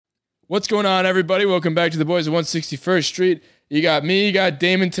What's going on, everybody? Welcome back to the Boys of 161st Street. You got me, you got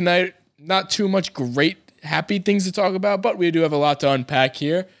Damon tonight. Not too much great, happy things to talk about, but we do have a lot to unpack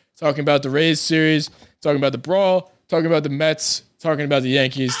here. Talking about the Rays series, talking about the Brawl, talking about the Mets, talking about the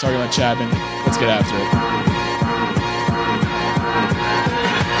Yankees, talking about Chapman. Let's get after it.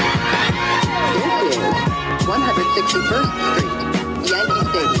 161st Street, Yankee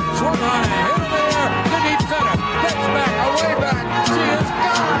Stadium. Swung on and hit there to deep center. Gets back, away back. She is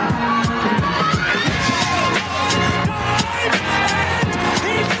gone.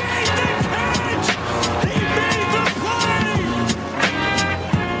 He made the catch. He made the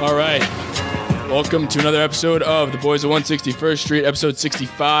play. All right. Welcome to another episode of the Boys of 161st Street, episode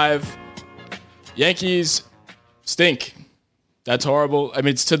 65. Yankees stink. That's horrible. I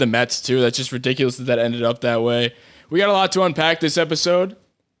mean, it's to the Mets, too. That's just ridiculous that ended up that way. We got a lot to unpack this episode.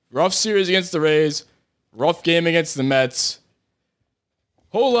 Rough series against the Rays. Rough game against the Mets.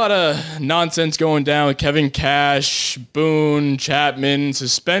 Whole lot of nonsense going down with Kevin Cash, Boone, Chapman,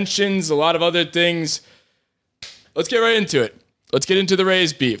 suspensions, a lot of other things. Let's get right into it. Let's get into the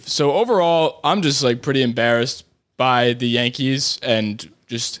Rays beef. So overall, I'm just pretty embarrassed by the Yankees and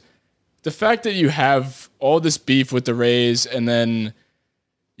just the fact that you have all this beef with the Rays and then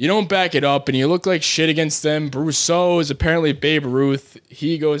you don't back it up and you look like shit against them. Brousseau is apparently Babe Ruth.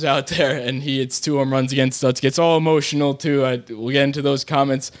 He goes out there and he hits 2 home runs against us. Gets all emotional too. We'll get into those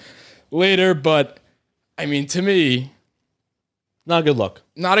comments later, but I mean, to me, not a good look.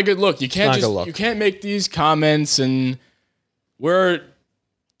 Not a good look. You can't you can't make these comments and we're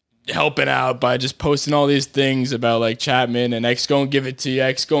helping out by just posting all these things about Chapman and X gonna give it to you,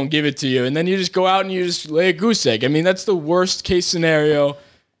 X gonna give it to you, and then you just go out and you just lay a goose egg. I mean, that's the worst case scenario.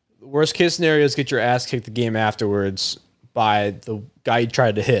 The worst case scenario is get your ass kicked the game afterwards by the guy you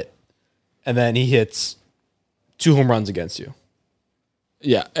tried to hit, and then he hits 2 home runs against you.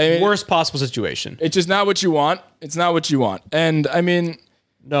 Yeah. I mean, worst possible situation. It's just not what you want. It's not what you want. And I mean,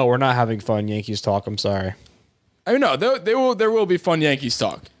 no, we're not having fun Yankees talk. I'm sorry. I mean, no, there will be fun Yankees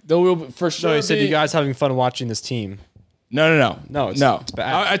talk. There will for sure. No, you said you guys having fun watching this team. No. It's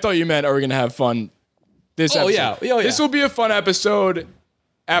bad. I thought you meant, are we going to have fun this episode? Yeah. This will be a fun episode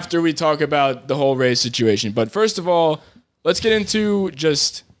after we talk about the whole Rays situation. But first of all, let's get into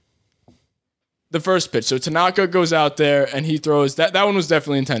just the first pitch. So Tanaka goes out there and he throws that one was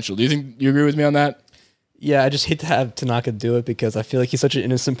definitely intentional. Do you think you agree with me on that? Yeah, I just hate to have Tanaka do it because I feel like he's such an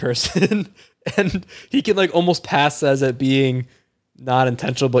innocent person and he can almost pass as it being not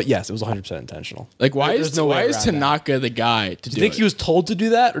intentional, but yes, it was 100% intentional. Why is Tanaka the guy to do it? Do you think he was told to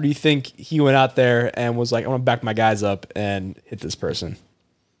do that, or do you think he went out there and was like, I want to back my guys up and hit this person?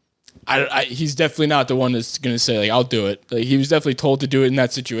 He's definitely not the one that's going to say, I'll do it. He was definitely told to do it in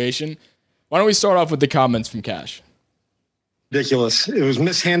that situation. Why don't we start off with the comments from Cash? Ridiculous. It was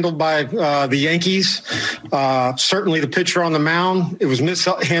mishandled by the Yankees. Certainly the pitcher on the mound. It was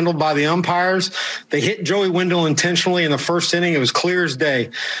mishandled by the umpires. They hit Joey Wendell intentionally in the first inning. It was clear as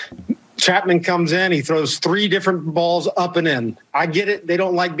day. Chapman comes in. He throws 3 different balls up and in. I get it. They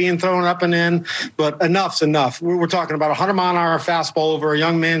don't like being thrown up and in, but enough's enough. We're talking about 100-mile-an-hour fastball over a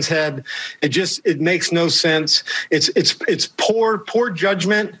young man's head. It makes no sense. It's poor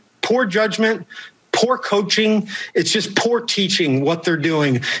judgment. Poor coaching. It's just poor teaching what they're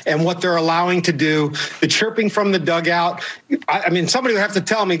doing and what they're allowing to do. The chirping from the dugout. I mean, somebody would have to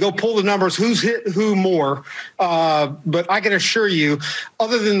tell me, go pull the numbers, who's hit who more. But I can assure you,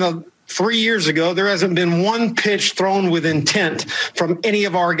 other than the 3 years ago, there hasn't been one pitch thrown with intent from any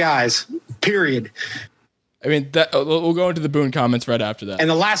of our guys, period. I mean, we'll go into the Boone comments right after that. And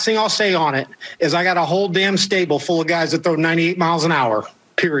the last thing I'll say on it is I got a whole damn stable full of guys that throw 98 miles an hour,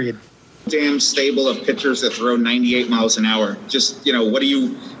 period. Damn stable of pitchers that throw 98 miles an hour. Just, what do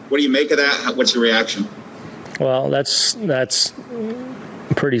you make of that? What's your reaction? Well, that's a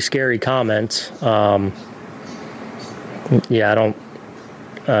pretty scary comment. Yeah,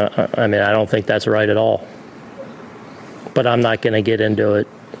 I don't think that's right at all. But I'm not going to get into it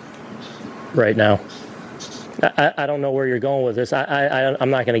right now. I don't know where you're going with this. I'm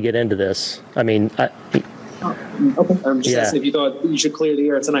not going to get into this. I mean, okay. I'm just asking if you thought you should clear the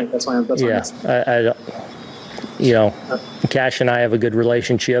air tonight. That's why I'm asking. Cash and I have a good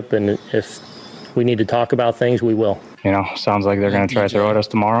relationship, and if we need to talk about things, we will. Sounds like they're going to try to throw at us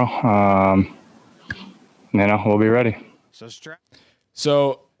tomorrow. We'll be ready.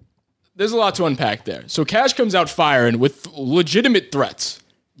 So there's a lot to unpack there. So Cash comes out firing with legitimate threats.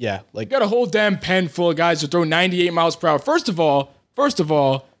 Yeah, got a whole damn pen full of guys who throw 98 miles per hour. First of all,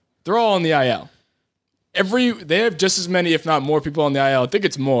 they're all on the IL. They have just as many, if not more, people on the IL. I think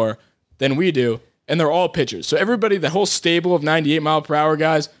it's more than we do, and they're all pitchers. So everybody, the whole stable of 98 mile per hour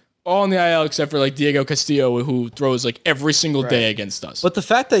guys, all in the IL except for like Diego Castillo, who throws like every single day against us. But the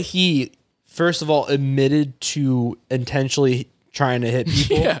fact that he, first of all, admitted to intentionally trying to hit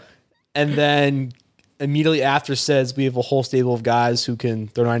people, and then immediately after says we have a whole stable of guys who can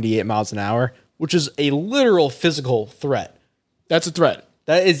throw 98 miles an hour, which is a literal physical threat. That's a threat.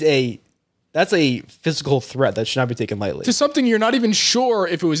 That's a physical threat that should not be taken lightly. To something you're not even sure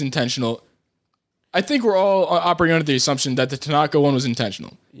if it was intentional. I think we're all operating under the assumption that the Tanaka one was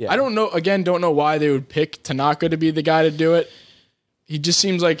intentional. Yeah. I don't know why they would pick Tanaka to be the guy to do it. He just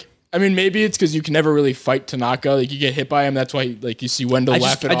seems like, I mean, maybe it's because you can never really fight Tanaka. Like, you get hit by him. That's why, like, you see Wendell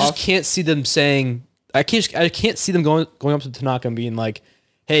laugh it off. I just can't see them saying, I can't see them going up to Tanaka and being like,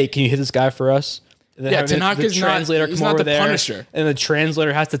 hey, can you hit this guy for us? And then Tanaka's not the Punisher. And the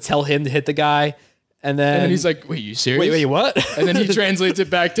translator has to tell him to hit the guy. And then he's like, wait, you serious? Wait, what? And then he translates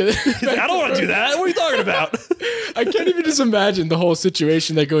it back to he's like, I don't want to do that. What are you talking about? I can't even just imagine the whole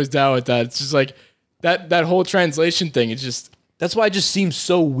situation that goes down with that. It's just like that whole translation thing. It's just, that's why it just seems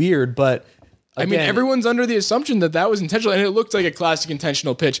so weird. But again, I mean, everyone's under the assumption that was intentional, and it looked like a classic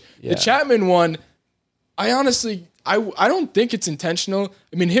intentional pitch. Yeah. The Chapman one, I honestly, I don't think it's intentional.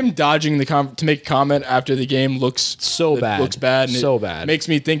 I mean, him dodging to make a comment after the game looks bad. Looks bad. And so bad. Makes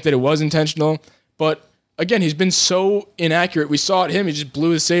me think that it was intentional. But again, he's been so inaccurate. We saw it him. He just blew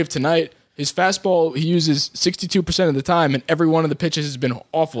his save tonight. His fastball he uses 62% of the time, and every one of the pitches has been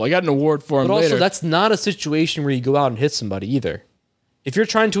awful. I got an award for him later. But also, that's not a situation where you go out and hit somebody either. If you're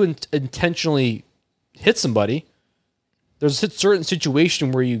trying to intentionally hit somebody, there's a certain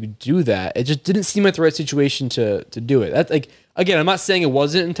situation where you do that. It just didn't seem like the right situation to do it. That, like, again, I'm not saying it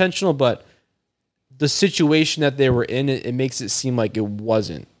wasn't intentional, but the situation that they were in, it makes it seem like it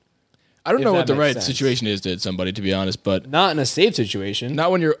wasn't. I don't know what the right situation is to hit somebody, to be honest, but not in a save situation. Not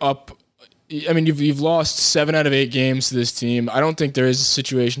when you're up. I mean, you've lost 7 out of 8 games to this team. I don't think there is a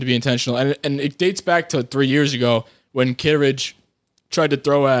situation to be intentional, and it dates back to 3 years ago when Kittredge tried to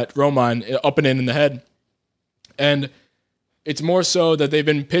throw at Roman up and in the head, and it's more so that they've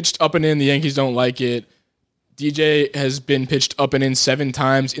been pitched up and in. The Yankees don't like it. DJ has been pitched up and in 7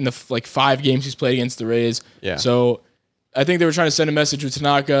 times in the 5 games he's played against the Rays. Yeah. So I think they were trying to send a message with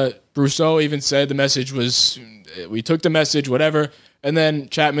Tanaka. Brousseau even said the message was, we took the message, whatever. And then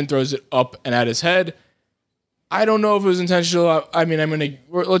Chapman throws it up and at his head. I don't know if it was intentional. I mean,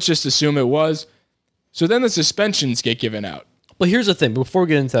 let's just assume it was. So then the suspensions get given out. But here's the thing, before we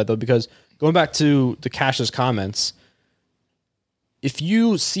get into that though, because going back to the Cash's comments, if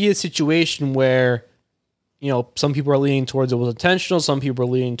you see a situation where, some people are leaning towards it was intentional, some people are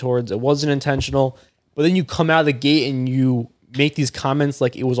leaning towards it wasn't intentional, but then you come out of the gate and you make these comments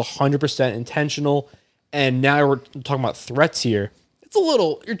like it was 100% intentional, and now we're talking about threats here. It's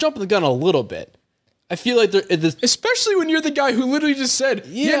you're jumping the gun a little bit. I feel like especially when you're the guy who literally just said,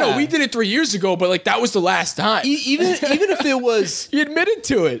 we did it 3 years ago, but that was the last time. Even if it was, he admitted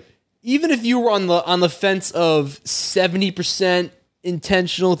to it. Even if you were on the fence of 70%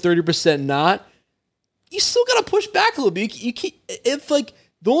 intentional, 30% not, you still got to push back a little bit. You can't, if the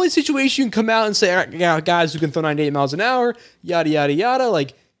only situation you can come out and say, all right, guys who can throw 98 miles an hour, yada yada yada,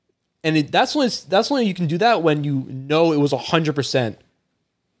 that's when you can do that when you know it was 100%.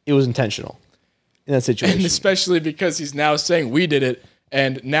 It was intentional in that situation, and especially because he's now saying we did it,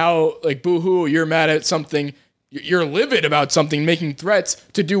 and now boo-hoo, you're mad at something, you're livid about something, making threats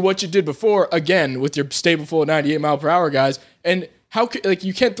to do what you did before again with your stable full of 98 mile per hour guys, and how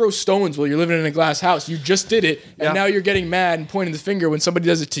you can't throw stones while you're living in a glass house. You just did it, and now you're getting mad and pointing the finger when somebody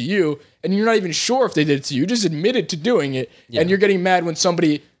does it to you, and you're not even sure if they did it to you. You just admitted to doing it, and you're getting mad when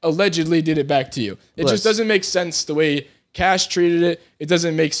somebody allegedly did it back to you. It just doesn't make sense the way Cash treated it. It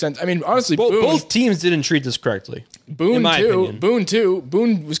doesn't make sense. I mean, honestly, both teams didn't treat this correctly. Boone too.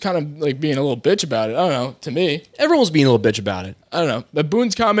 Boone was kind of being a little bitch about it. I don't know. To me, everyone was being a little bitch about it. I don't know. But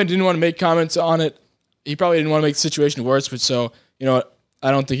Boone's comment didn't want to make comments on it. He probably didn't want to make the situation worse. But so, you know what?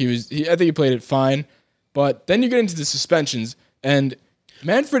 I don't think he was. I think he played it fine. But then you get into the suspensions, and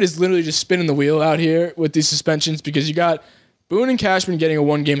Manfred is literally just spinning the wheel out here with these suspensions because you got Boone and Cashman getting a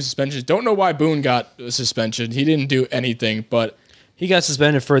 1-game suspension. Don't know why Boone got a suspension. He didn't do anything, but he got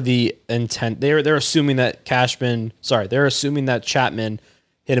suspended for the intent. They're assuming that they're assuming that Chapman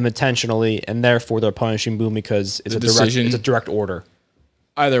hit him intentionally, and therefore they're punishing Boone because it's a direct order.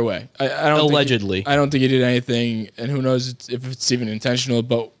 Either way, I don't allegedly. I don't think he did anything, and who knows if it's even intentional.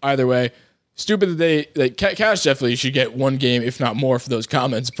 But either way, stupid that Cash definitely should get 1 game, if not more, for those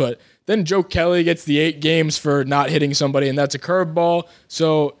comments. But then Joe Kelly gets the 8 games for not hitting somebody, and that's a curveball.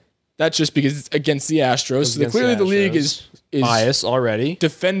 So that's just because it's against the Astros. So clearly the league is biased already,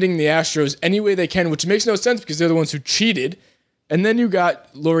 defending the Astros any way they can, which makes no sense because they're the ones who cheated. And then you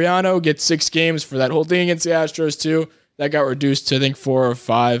got Laureano get 6 games for that whole thing against the Astros too. That got reduced to I think 4 or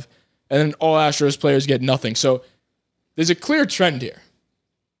 5. And then all Astros players get nothing. So there's a clear trend here.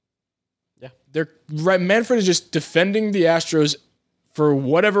 Yeah. Manfred is just defending the Astros for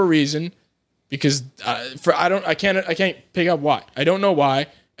whatever reason because I can't pick up why. I don't know why.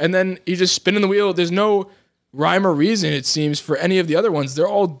 And then he's just spinning the wheel. There's no rhyme or reason, it seems, for any of the other ones. They're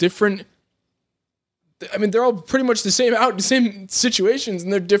all different. I mean, they're all pretty much the same situations,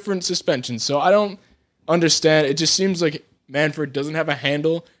 and they're different suspensions. So I don't understand. It just seems like Manfred doesn't have a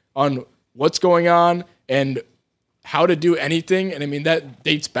handle on what's going on and how to do anything. And I mean, that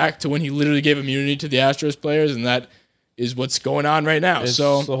dates back to when he literally gave immunity to the Astros players, and that is what's going on right now.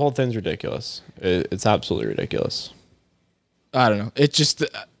 So the whole thing's ridiculous. It's absolutely ridiculous. I don't know. It just,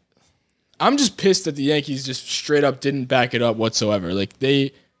 I'm just pissed that the Yankees just straight up didn't back it up whatsoever. Like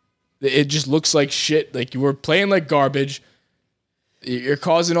it just looks like shit. Like you were playing like garbage. You're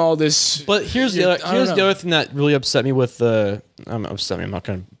causing all this. But here's the other thing that really upset me with the. I'm not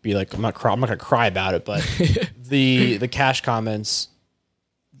gonna be like I'm not gonna cry about it, but the cash comments.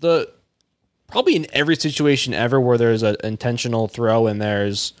 Probably in every situation ever where there's an intentional throw and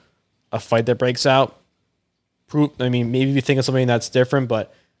there's a fight that breaks out. I mean, maybe you think of something that's different,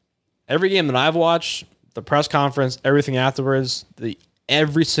 but every game that I've watched, the press conference, everything afterwards,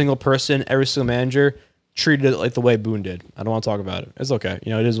 every single person, every single manager treated it like the way Boone did. I don't want to talk about it. It's okay.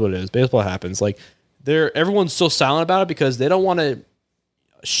 It is what it is. Baseball happens. Like everyone's so silent about it because they don't want to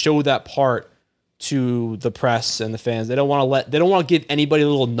show that part to the press and the fans. They don't want to give anybody a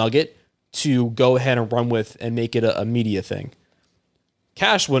little nugget to go ahead and run with and make it a media thing.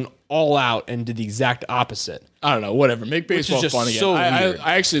 Cash went all out and did the exact opposite. I don't know, whatever. Make baseball fun again. So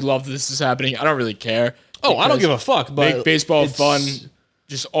I actually love that this is happening. I don't really care. Oh, I don't give a fuck. But make baseball fun.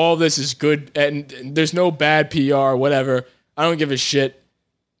 Just all this is good, and there's no bad PR, whatever. I don't give a shit.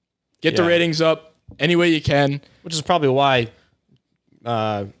 Get the ratings up any way you can. Which is probably why,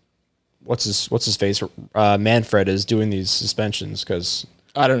 what's his face? Manfred is doing these suspensions because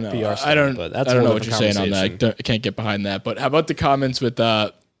I don't know. PR stuff, I don't know what you're saying on that. I can't get behind that. But how about the comments with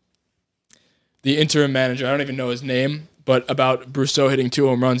the interim manager? I don't even know his name, but about Brousseau hitting 2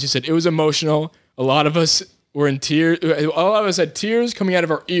 home runs. He said it was emotional. A lot of us were in tears. All of us had tears coming out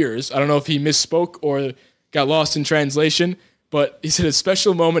of our ears. I don't know if he misspoke or got lost in translation, but he said a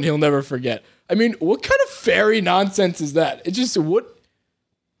special moment he'll never forget. I mean, what kind of fairy nonsense is that? It just, what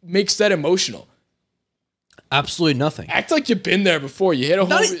makes that emotional? Absolutely nothing. Act like you've been there before. You hit a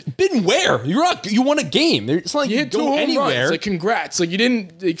home. Been where? You won a game. It's not like you hit 2 home anywhere. runs. Like, congrats. Like, you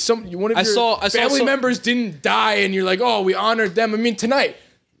didn't. Like, one of your family members didn't die, and you're like, oh, we honored them. I mean, tonight.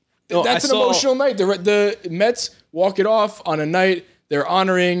 That's an emotional night. The Mets walk it off on a night they're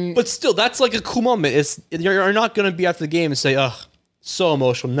honoring. But still, that's like a cool moment. You're not going to be after the game and say, ugh, so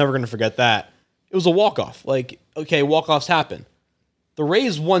emotional. Never going to forget that. It was a walk-off. Like, okay, walk-offs happen. The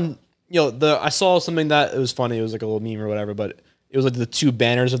Rays won. I saw something that it was funny. It was like a little meme or whatever, but it was like the 2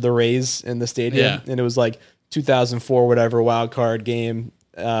 banners of the Rays in the stadium. Yeah. And it was like 2004, whatever, wild card game,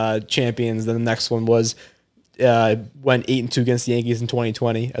 champions. Then the next one was went 8-2 against the Yankees in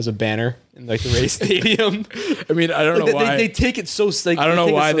 2020 as a banner in like the Rays stadium. I mean, I don't know why they take it so. Like, I don't know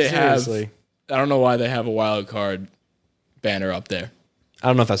why they have. I don't know why they have a wild card banner up there. I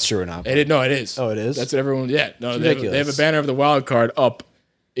don't know if that's true or not. It is. Oh, it is. That's what everyone. Yeah, no, they have a banner of the wild card up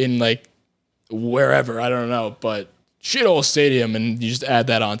in like wherever, I don't know, but shit old stadium, and you just add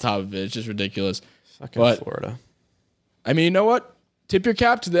that on top of it. It's just ridiculous. Fucking Florida. I mean, you know what? Tip your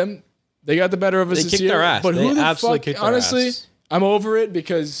cap to them. They got the better of us this year. They kicked their ass. But who the fuck? Honestly, I'm over it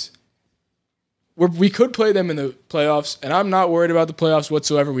because we could play them in the playoffs, and I'm not worried about the playoffs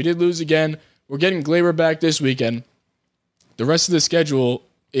whatsoever. We did lose again. We're getting Glaber back this weekend. The rest of the schedule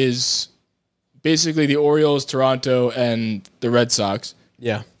is basically the Orioles, Toronto, and the Red Sox.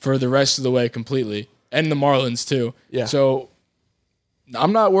 Yeah. For the rest of the way completely. And the Marlins, too. Yeah. So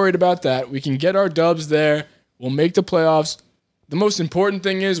I'm not worried about that. We can get our dubs there. We'll make the playoffs. The most important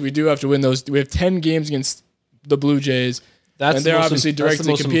thing is we do have to win those. We have 10 games against the Blue Jays. And they're obviously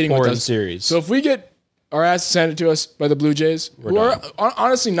directly competing with us. Series. So if we get our asses handed to us by the Blue Jays, who are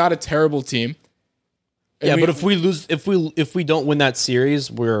honestly not a terrible team. Yeah, but if we lose, if we don't win that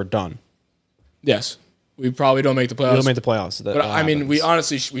series, we're done. Yes. We probably don't make the playoffs. We don't make the playoffs. But I mean, we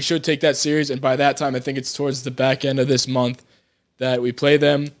honestly we should take that series, and by that time, I think it's towards the back end of this month that we play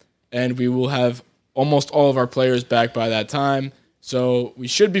them, and we will have almost all of our players back by that time. So we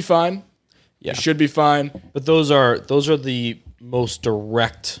should be fine. Yeah, we should be fine. But those are the most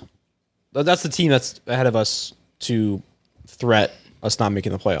direct. That's the team that's ahead of us to threat us not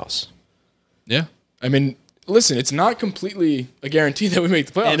making the playoffs. Yeah, I mean, listen, it's not completely a guarantee that we make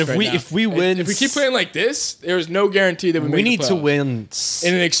the playoffs. And if we win, if we keep playing like this, there's no guarantee that we make the playoffs. We need to win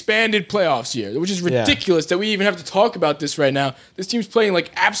in an expanded playoffs year, which is ridiculous that we even have to talk about this right now. This team's playing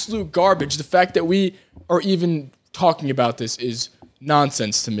like absolute garbage. The fact that we are even talking about this is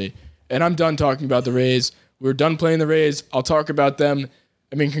nonsense to me. And I'm done talking about the Rays. We're done playing the Rays. I'll talk about them.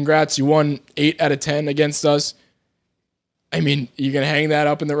 I mean, congrats. You won 8 out of 10 against us. I mean, you're going to hang that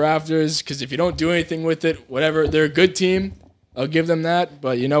up in the rafters because if you don't do anything with it, whatever, they're a good team. I'll give them that.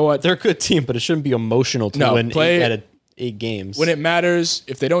 But you know what? They're a good team, but it shouldn't be emotional to win 8 out of 8 games. When it matters,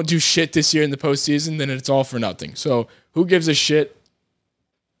 if they don't do shit this year in the postseason, then it's all for nothing. So who gives a shit?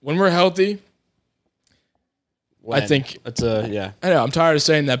 When we're healthy, I think it's I know I'm tired of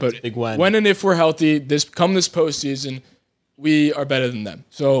saying that, but big when. When and if we're healthy, this postseason, we are better than them.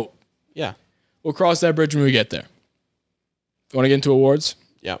 So yeah, we'll cross that bridge when we get there. Want to get into awards?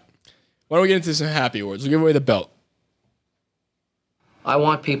 Yeah. Why don't we get into some happy awards? We'll give away the belt. I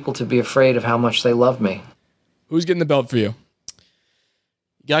want people to be afraid of how much they love me. Who's getting the belt for you?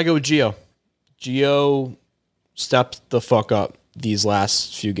 You gotta go with Gio. Gio stepped the fuck up these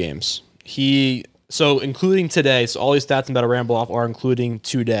last few games. So including today, so all these stats I'm about to ramble off are including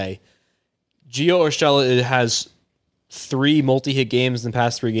today. Gio Urshela has 3 multi-hit games in the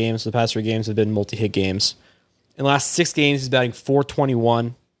past 3 games. The past 3 games have been multi-hit games. In the last 6 games, he's batting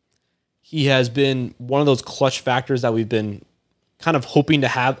 .421. He has been one of those clutch factors that we've been kind of hoping to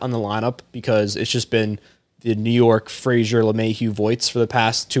have on the lineup because it's just been the New York Frazier, LeMahieu, Voits for the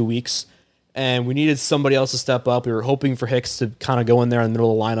past 2 weeks. And we needed somebody else to step up. We were hoping for Hicks to kind of go in there in the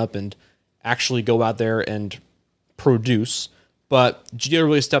middle of the lineup and actually go out there and produce. But Gio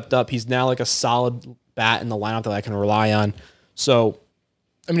really stepped up. He's now like a solid bat in the lineup that I can rely on. So,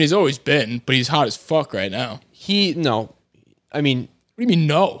 I mean, he's always been, but he's hot as fuck right now. I mean, what do you mean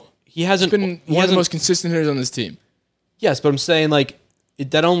no? He hasn't been one of the most consistent hitters on this team. Yes, but I'm saying like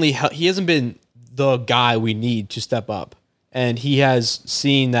he hasn't been the guy we need to step up, and he has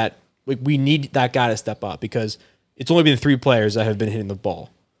seen that like we need that guy to step up because it's only been 3 players that have been hitting the ball.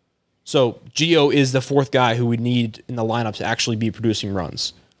 So Gio is the 4th guy who we need in the lineup to actually be producing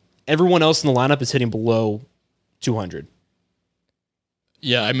runs. Everyone else in the lineup is hitting below 200.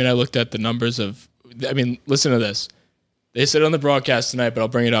 Yeah, I mean, I looked at the numbers listen to this. They said it on the broadcast tonight, but I'll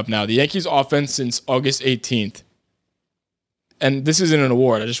bring it up now. The Yankees' offense since August 18th, and this isn't an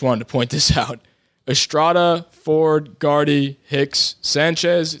award, I just wanted to point this out. Estrada, Ford, Gardy, Hicks,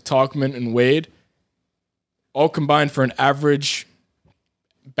 Sanchez, Tauchman, and Wade all combined for an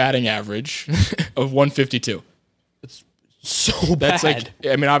batting average of 152. It's so that's bad.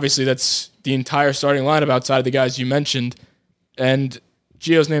 I mean, obviously that's the entire starting lineup outside of the guys you mentioned, and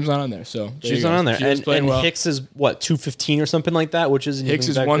Gio's name's not on there, so Gio's not on there. And well. Hicks is what 215 or something like that, which isn't Hicks even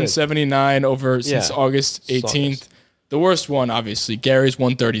is that 179 over since August 18th. The worst one, obviously, Gary's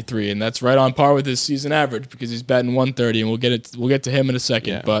 133, and that's right on par with his season average because he's batting 130, and we'll get to him in a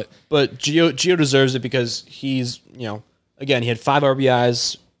second. Yeah. But Gio deserves it because he's again he had 5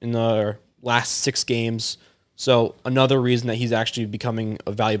 RBIs in the last 6 games, so another reason that he's actually becoming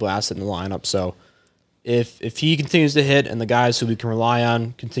a valuable asset in the lineup. So. If he continues to hit and the guys who we can rely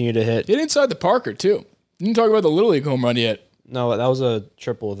on continue to hit. Hit inside the Parker, too. Didn't talk about the Little League home run yet. No, that was a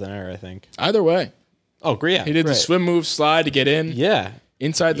triple with an error, I think. Either way. Oh, great. Yeah, he did the swim move slide to get in. Yeah.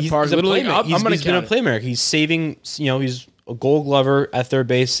 Inside the Park. Little League, he's been a playmaker. He's saving, he's a Gold Glover at third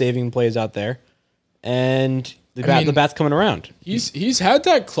base, saving plays out there. And the bat's coming around. He's had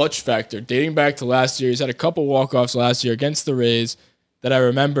that clutch factor dating back to last year. He's had a couple walk-offs last year against the Rays that I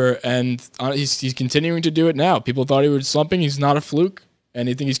remember, and he's continuing to do it now. People thought he was slumping. He's not a fluke, and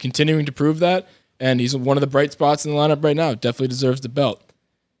I think he's continuing to prove that, and he's one of the bright spots in the lineup right now. Definitely deserves the belt.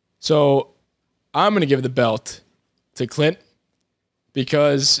 So I'm going to give the belt to Clint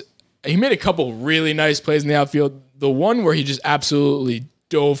because he made a couple really nice plays in the outfield. The one where he just absolutely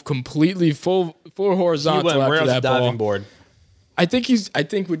dove completely full horizontal after that ball. Board. I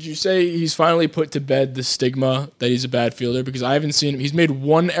think would you say he's finally put to bed the stigma that he's a bad fielder? Because I haven't seen him. He's made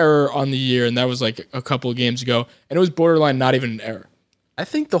 1 error on the year, and that was like a couple of games ago, and it was borderline not even an error. I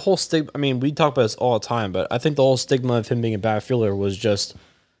think the whole stigma, I mean, we talk about this all the time, but I think the whole stigma of him being a bad fielder was just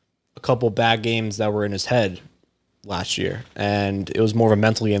a couple bad games that were in his head last year, and it was more of a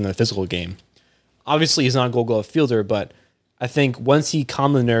mental game than a physical game. Obviously, he's not a Gold Glove fielder, but I think once he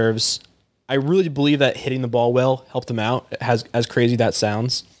calmed the nerves, I really believe that hitting the ball well helped him out, as crazy that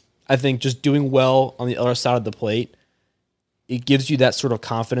sounds. I think just doing well on the other side of the plate, it gives you that sort of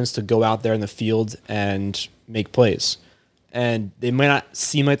confidence to go out there in the field and make plays. And they might not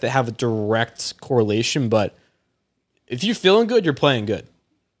seem like they have a direct correlation, but if you're feeling good, you're playing good.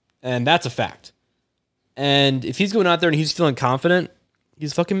 And that's a fact. And if he's going out there and he's feeling confident,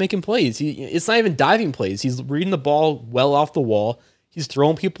 he's fucking making plays. It's not even diving plays. He's reading the ball well off the wall. He's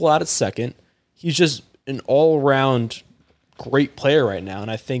throwing people out at second. He's just an all-around great player right now.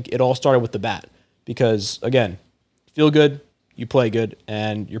 And I think it all started with the bat. Because, again, feel good, you play good,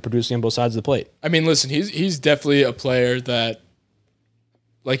 and you're producing on both sides of the plate. I mean, listen, he's definitely a player that,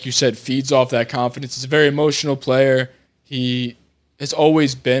 like you said, feeds off that confidence. He's a very emotional player. He has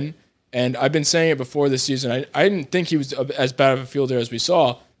always been. And I've been saying it before this season. I didn't think he was as bad of a fielder as we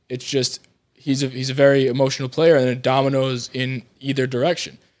saw. It's just he's a very emotional player, and it dominoes in either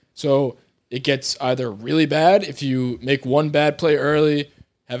direction. So it gets either really bad if you make one bad play early,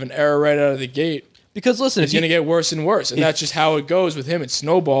 have an error right out of the gate. Because listen, it's going to get worse and worse, and that's just how it goes with him. It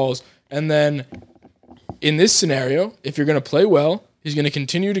snowballs, and then in this scenario, if you're going to play well, he's going to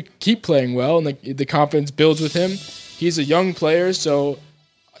continue to keep playing well, and the confidence builds with him. He's a young player, so.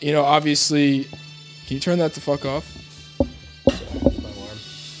 Obviously, can you turn that the fuck off?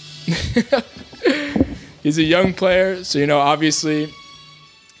 He's a young player, so, obviously,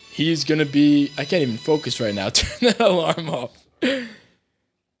 he's going to be... I can't even focus right now. Turn that alarm off.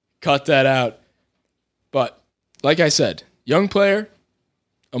 Cut that out. But, like I said, young player,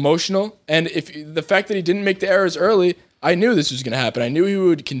 emotional, and if the fact that he didn't make the errors early, I knew this was going to happen. I knew he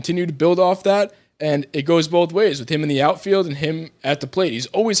would continue to build off that. And it goes both ways with him in the outfield and him at the plate. He's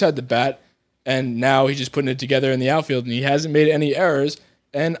always had the bat, and now he's just putting it together in the outfield, and he hasn't made any errors.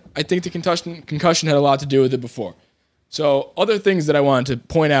 And I think the concussion had a lot to do with it before. So other things that I wanted to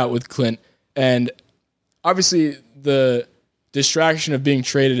point out with Clint, and obviously the distraction of being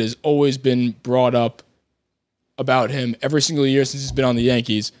traded has always been brought up about him every single year since he's been on the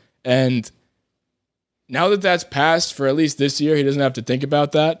Yankees. And now that that's passed for at least this year, he doesn't have to think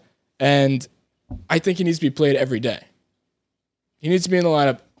about that. And I think he needs to be played every day. He needs to be in the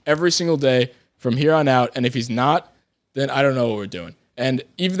lineup every single day from here on out. And if he's not, then I don't know what we're doing. And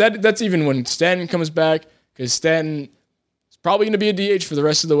even that's even when Stanton comes back, because Stanton is probably going to be a DH for the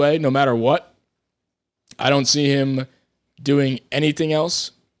rest of the way, no matter what. I don't see him doing anything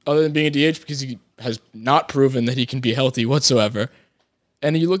else other than being a DH because he has not proven that he can be healthy whatsoever.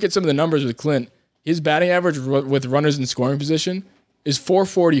 And you look at some of the numbers with Clint, his batting average with runners in scoring position is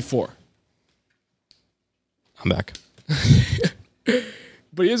 .444. I'm back.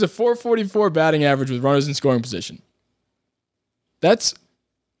 But he has a .444 batting average with runners in scoring position. That's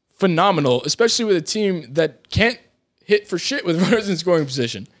phenomenal, especially with a team that can't hit for shit with runners in scoring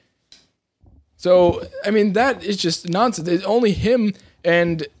position. So, I mean, that is just nonsense. It's only him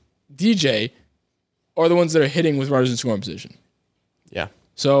and DJ are the ones that are hitting with runners in scoring position. Yeah.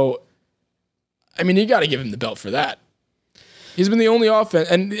 So, I mean, you got to give him the belt for that. He's been the only offense,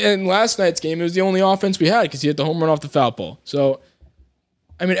 and in last night's game, it was the only offense we had because he hit the home run off the foul ball. So,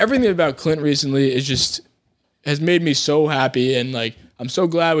 I mean, everything about Clint recently has made me so happy, and I'm so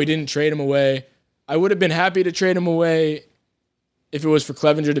glad we didn't trade him away. I would have been happy to trade him away if it was for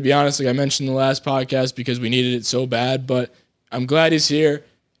Clevenger, to be honest, like I mentioned in the last podcast, because we needed it so bad. But I'm glad he's here,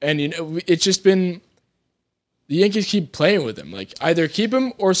 and it's just been the Yankees keep playing with him. Either keep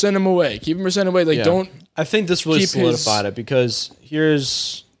him or send him away. Keep him or send him away. Don't. I think this really solidified it, because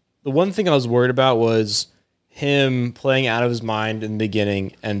here's the one thing I was worried about was him playing out of his mind in the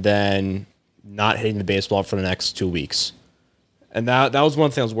beginning and then not hitting the baseball for the next 2 weeks. And that was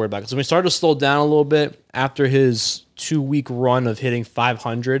one thing I was worried about. Because when we started to slow down a little bit after his 2-week run of hitting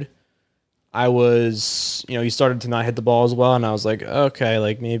 500, I was, he started to not hit the ball as well. And I was like,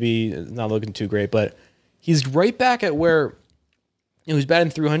 okay, maybe it's not looking too great. But he's right back at where, he's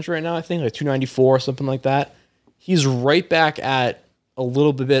batting 300 right now, I think, 294 or something like that. He's right back at a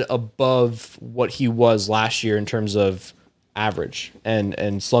little bit above what he was last year in terms of average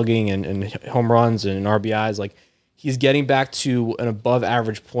and slugging and home runs and RBIs. He's getting back to an above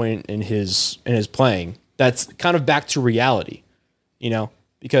average point in his playing. That's kind of back to reality,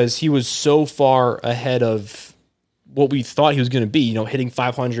 because he was so far ahead of what we thought he was going to be, hitting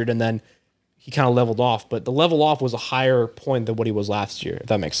 500, and then he kind of leveled off, but the level off was a higher point than what he was last year, if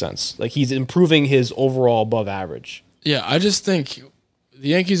that makes sense. He's improving his overall above average. Yeah, I just think the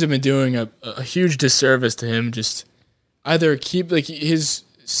Yankees have been doing a huge disservice to him. Just either keep, his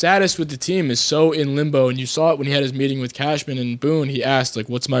status with the team is so in limbo, and you saw it when he had his meeting with Cashman and Boone. He asked,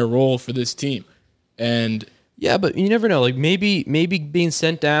 what's my role for this team? And yeah, but you never know. Maybe being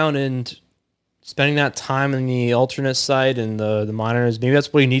sent down and spending that time in the alternate site and the minors, maybe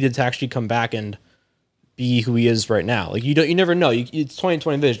that's what he needed to actually come back and be who he is right now. You never know. It's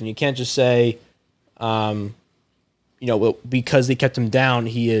 20/20 vision. You can't just say, because they kept him down,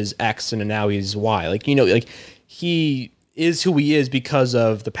 he is X and now he's Y. He is who he is because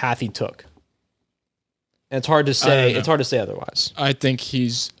of the path he took. And it's hard to say. It's hard to say otherwise. I think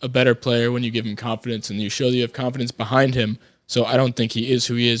he's a better player when you give him confidence and you show that you have confidence behind him. So I don't think he is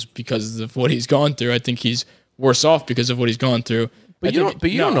who he is because of what he's gone through. I think he's worse off because of what he's gone through. But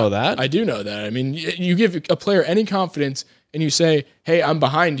you don't know that. I do know that. I mean, you give a player any confidence and you say, "Hey, I'm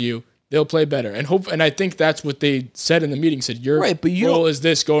behind you." They'll play better, and I think that's what they said in the meeting. Said your role is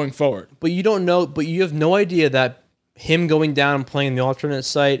this going forward. But you don't know. But you have no idea that him going down and playing the alternate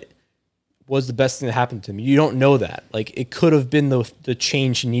site was the best thing that happened to him. You don't know that. Like, it could have been the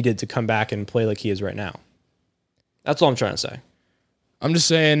change he needed to come back and play like he is right now. That's all I'm trying to say. I'm just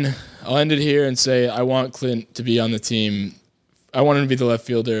saying, I'll end it here and say I want Clint to be on the team. I want him to be the left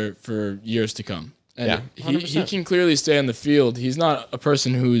fielder for years to come. And he can clearly stay on the field. He's not a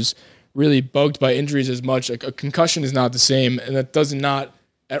person who's really bugged by injuries as much. Like, a concussion is not the same, and that does not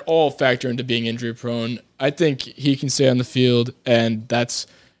at all factor into being injury prone. I think he can stay on the field, and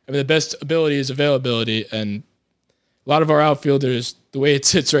the best ability is availability. And a lot of our outfielders, the way it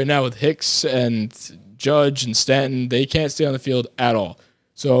sits right now with Hicks and Judge and Stanton, they can't stay on the field at all.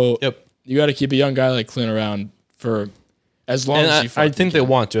 So you got to keep a young guy like Clint around for as long as you I think they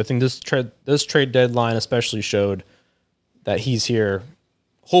want to. I think this trade deadline especially showed that he's here,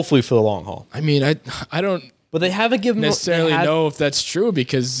 hopefully for the long haul. I mean, I don't. But they haven't given necessarily know if that's true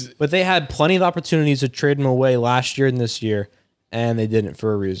because. But they had plenty of opportunities to trade him away last year and this year, and they didn't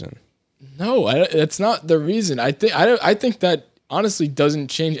for a reason. No, that's not the reason. I think that honestly doesn't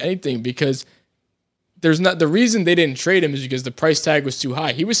change anything because the reason they didn't trade him is because the price tag was too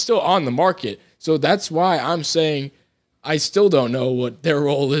high. He was still on the market, so that's why I'm saying I still don't know what their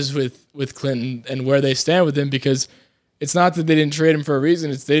role is with Clinton and where they stand with him because it's not that they didn't trade him for a reason.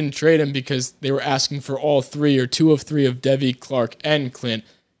 It's they didn't trade him because they were asking for all three or two of three of Devi, Clark, and Clint.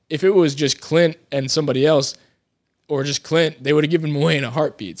 If it was just Clint and somebody else, or just Clint, they would have given him away in a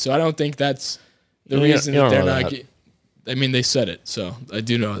heartbeat. So I don't think that's the reason that they're not. I mean, they said it, so I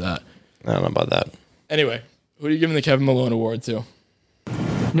do know that. I don't know about that. Anyway, who are you giving the Kevin Malone Award to?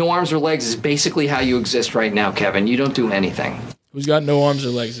 No arms or legs is basically how you exist right now, Kevin. You don't do anything. Who's got no arms or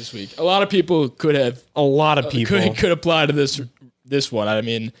legs this week? A lot of people could have. A lot of people could apply to this one. I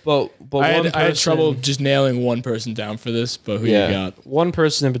mean, but I had trouble just nailing one person down for this. But who you got? One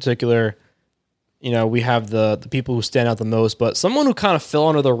person in particular. You know, we have the people who stand out the most, but someone who kind of fell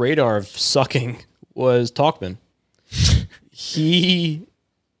under the radar of sucking was Talkman.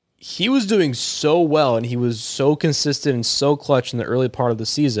 He was doing so well, and he was so consistent and so clutch in the early part of the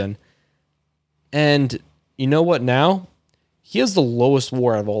season. And you know what? Now he has the lowest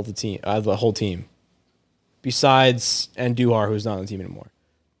WAR out of the whole team, besides Andujar, who's not on the team anymore.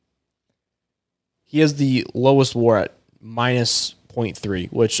 He has the lowest WAR at minus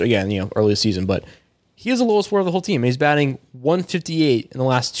 0.3, which again, early season, but he has the lowest WAR of the whole team. He's batting 158 in the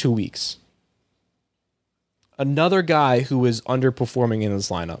last 2 weeks. Another guy who is underperforming in this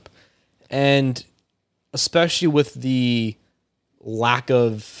lineup. And especially with the lack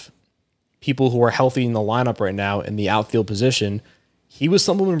of people who are healthy in the lineup right now in the outfield position, he was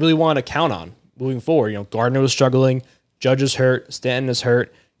someone we really wanted to count on moving forward. Gardner was struggling. Judge is hurt. Stanton is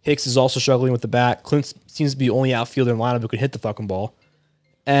hurt. Hicks is also struggling with the bat. Clint seems to be the only outfielder in the lineup who can hit the fucking ball.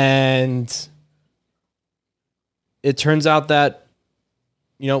 And it turns out that,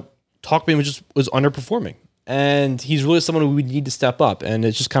 Talkman was underperforming. And he's really someone who we need to step up. And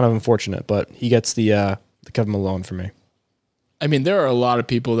it's just kind of unfortunate, but he gets the Kevin Malone for me. I mean, there are a lot of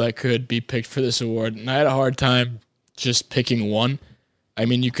people that could be picked for this award, and I had a hard time just picking one. I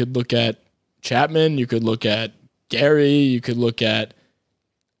mean, you could look at Chapman, you could look at Gary, you could look at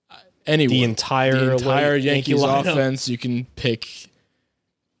anyone. The entire Yankees offense. You can pick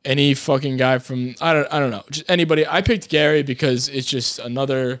any fucking guy from I don't know, just anybody. I picked Gary because it's just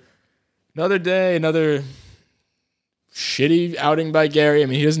another day, another shitty outing by Gary. I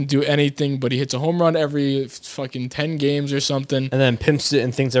mean, he doesn't do anything, but he hits a home run every fucking 10 games or something. And then pimps it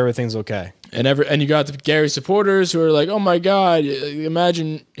and thinks everything's okay. And you got the Gary supporters who are like, oh my God,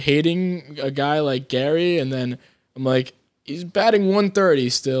 imagine hating a guy like Gary. And then I'm like, he's batting 130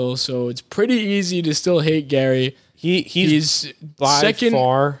 still, so it's pretty easy to still hate Gary. He's by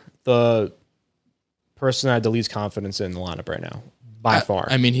far the person I had the least confidence in the lineup right now. By far.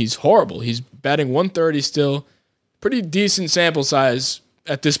 I mean, he's horrible. He's batting 130 still. Pretty decent sample size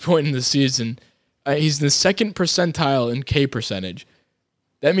at this point in the season. He's the second percentile in K percentage.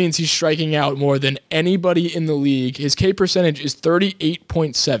 That means he's striking out more than anybody in the league. His K percentage is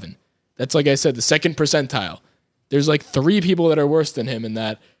 38.7. That's, like I said, the second percentile. There's like 3 people that are worse than him in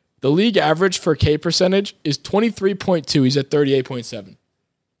that. The league average for K percentage is 23.2. He's at 38.7.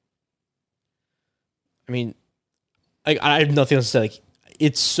 I mean, I have nothing else to say. Like,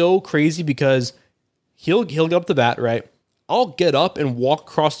 it's so crazy because He'll get up the bat, right? I'll get up and walk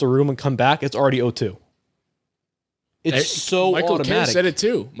across the room and come back. It's already 0-2. It's so Michael automatic. K said it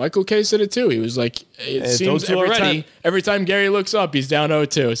too. Michael K said it too. He was like, it seems every time Gary looks up, he's down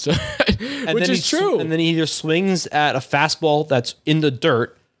 0-2. So, which is true. And then he either swings at a fastball that's in the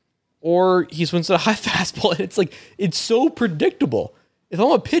dirt, or he swings at a high fastball. And it's so predictable. If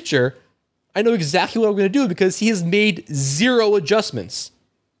I'm a pitcher, I know exactly what I'm going to do because he has made 0 adjustments.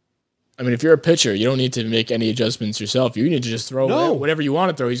 I mean, if you're a pitcher, you don't need to make any adjustments yourself. You need to just throw whatever you want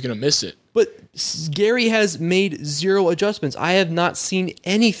to throw. He's going to miss it. But Gary has made 0 adjustments. I have not seen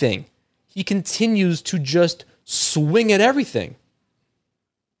anything. He continues to just swing at everything.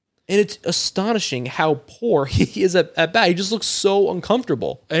 And it's astonishing how poor he is at bat. He just looks so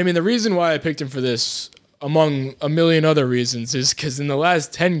uncomfortable. I mean, the reason why I picked him for this, among a million other reasons, is because in the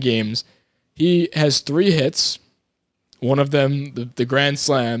last 10 games, he has 3 hits. One of them, the grand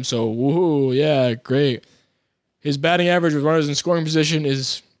slam. So, woohoo, yeah, great. His batting average with runners in scoring position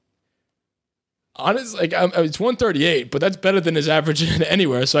is honestly, it's 138, but that's better than his average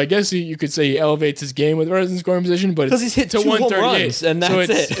anywhere. So I guess you could say he elevates his game with runners in scoring position, but because he's hit 2 home runs, and that's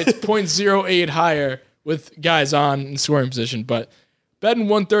it's 0.08 higher with guys on in scoring position. But batting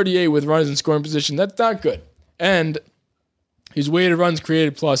 138 with runners in scoring position, that's not good. And his weighted runs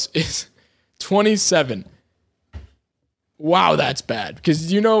created plus is 27. Wow, that's bad. Because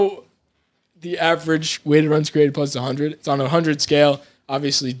the average weighted runs created plus 100. It's on a 100 scale.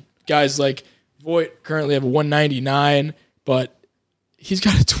 Obviously, guys like Voit currently have a 199, but he's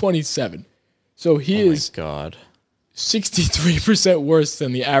got a 27. So he is 63% worse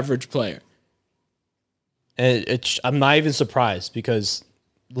than the average player. And I'm not even surprised because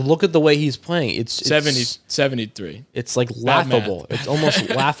look at the way he's playing. It's 73. It's like laughable. It's almost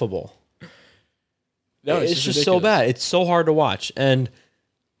laughable. No, it's just ridiculous. So bad. It's so hard to watch. And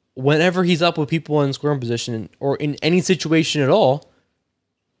whenever he's up with people in scoring position or in any situation at all,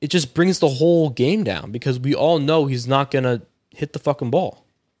 it just brings the whole game down because we all know he's not going to hit the fucking ball.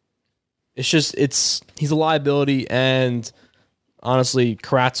 He's a liability. And honestly,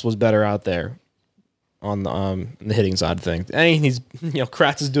 Kratz was better out there on the hitting side of things. And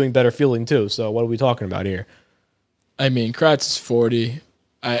Kratz is doing better fielding too. So what are we talking about here? I mean, Kratz is 40.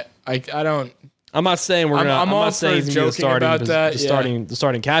 I don't. I'm not saying we're gonna. I'm not saying he's joking about that. The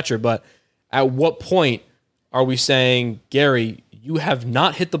starting catcher, but at what point are we saying, Gary, you have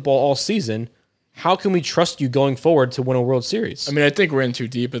not hit the ball all season? How can we trust you going forward to win a World Series? I mean, I think we're in too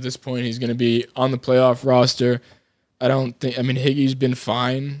deep at this point. He's going to be on the playoff roster. I don't think. I mean, Higgy's been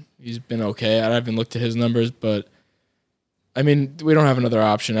fine. He's been okay. I haven't looked at his numbers, but I mean, we don't have another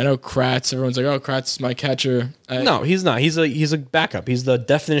option. I know Kratz. Everyone's like, "Oh, Kratz is my catcher." No, he's not. He's a backup. He's the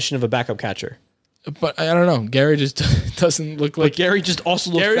definition of a backup catcher. But I don't know. Gary just doesn't look like... But Gary just also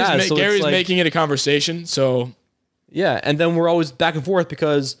looks bad. Gary's making it a conversation, so... Yeah, and then we're always back and forth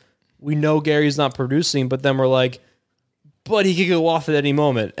because we know Gary's not producing, but then we're like, but he could go off at any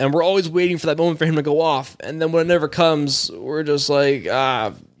moment. And we're always waiting for that moment for him to go off. And then when it never comes, we're just like,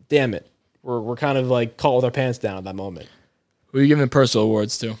 damn it. We're kind of like caught with our pants down at that moment. Who are you giving personal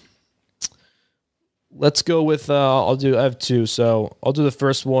awards to? Let's go with... I have 2, so I'll do the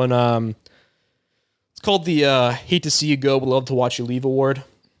first one... It's called the Hate to See You Go, but Love to Watch You Leave award.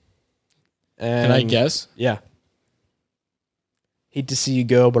 And, can I guess? Yeah. Hate to see you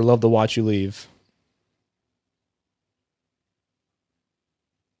go, but love to watch you leave.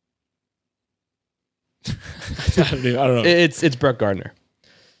 I don't know. It's Brett Gardner.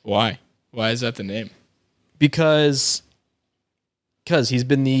 Why? Why is that the name? Because he's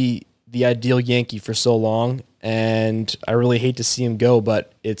been the ideal Yankee for so long, and I really hate to see him go,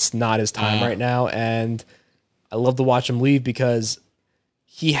 but it's not his time right now, and I love to watch him leave because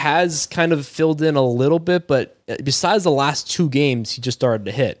he has kind of filled in a little bit, but besides the last 2 games, he just started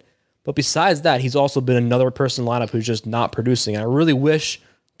to hit. But besides that, he's also been another person in the lineup who's just not producing. I really wish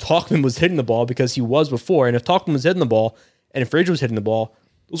Tauchman was hitting the ball because he was before, and if Tauchman was hitting the ball and if Frazier was hitting the ball,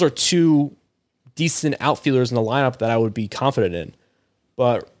 those are 2 decent outfielders in the lineup that I would be confident in.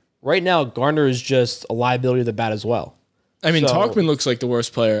 But right now, Gardner is just a liability of the bat as well. I mean, Tauchman looks like the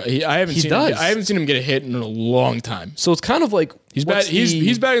worst player. I haven't seen him get a hit in a long time. So it's kind of like he's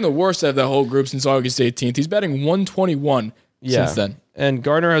batting the worst out of the whole group since August 18th. He's batting 121 since then. And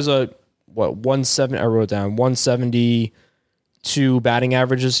Gardner has a 170. I wrote down 172 batting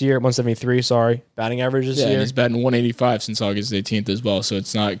average this year. 173, sorry, batting average this year. And he's batting 185 since August 18th as well. So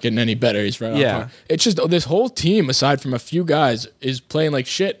it's not getting any better. He's right. Yeah, it's just this whole team, aside from a few guys, is playing like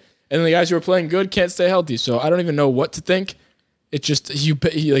shit. And then the guys who are playing good can't stay healthy. So I don't even know what to think. It's just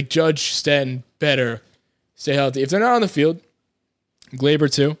he like Judge, Stanton better stay healthy. If they're not on the field, Glaber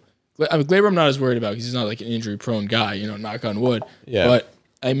too. I mean, Glaber I'm not as worried about because he's not like an injury-prone guy, knock on wood. Yeah. But,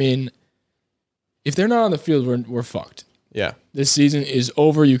 I mean, if they're not on the field, we're fucked. Yeah. This season is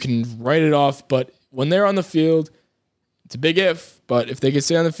over. You can write it off. But when they're on the field, it's a big if. But if they can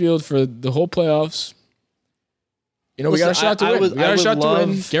stay on the field for the whole playoffs, we got a shot to win. We got a shot to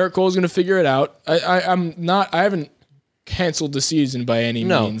win. Garrett Cole's going to figure it out. I haven't canceled the season by any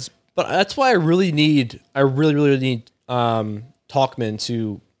means. But that's why I really need Talkman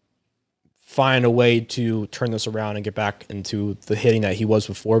to find a way to turn this around and get back into the hitting that he was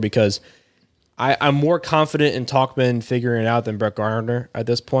before, because I'm more confident in Talkman figuring it out than Brett Gardner at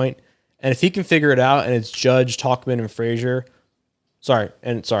this point. And if he can figure it out and it's Judge, Talkman, and Frazier,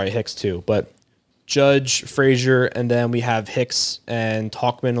 Hicks too, but Judge, Frazier, and then we have Hicks and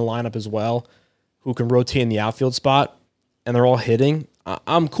Talkman in the lineup as well, who can rotate in the outfield spot, and they're all hitting,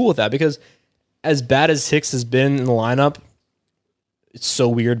 I'm cool with that, because as bad as Hicks has been in the lineup, it's so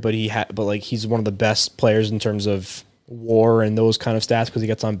weird, but he's one of the best players in terms of WAR and those kind of stats because he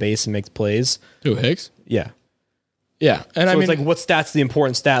gets on base and makes plays. Who, Hicks? Yeah. Yeah. And so it's like, what stat's the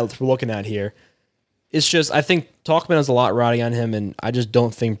important stat we're looking at here? It's just, I think Talkman has a lot riding on him, and I just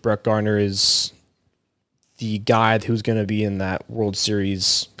don't think Brett Gardner is the guy who's going to be in that World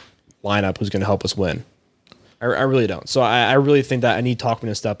Series lineup who's going to help us win. I really don't. So I really think that I need Talkman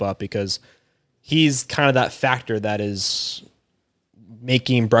to step up, because he's kind of that factor that is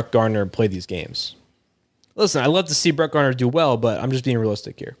making Brett Gardner play these games. Listen, I'd love to see Brett Gardner do well, but I'm just being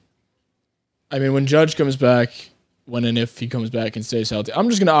realistic here. I mean, when Judge comes back, when and if he comes back and stays healthy, I'm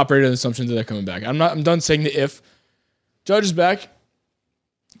just going to operate on the assumption that they're coming back. I'm done saying the if. Judge is back.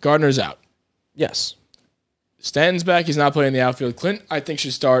 Gardner's out. Yes. Stanton's back. He's not playing the outfield. Clint, I think,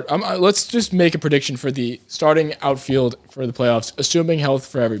 should start. Let's just make a prediction for the starting outfield for the playoffs, assuming health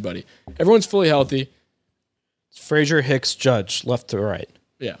for everybody. Everyone's fully healthy. Frazier, Hicks, Judge, left to right.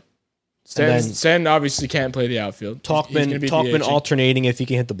 Yeah. Stanton obviously can't play the outfield. Talkman alternating if he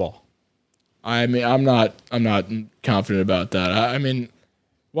can hit the ball. I mean, I'm not confident about that. I mean,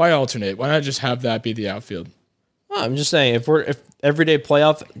 why alternate? Why not just have that be the outfield? Well, I'm just saying, if everyday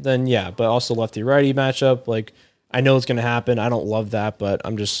playoff, then yeah, but also lefty righty matchup. Like, I know it's going to happen. I don't love that, but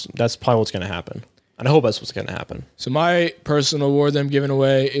that's probably what's going to happen. And I hope that's what's going to happen. So my personal award that I'm giving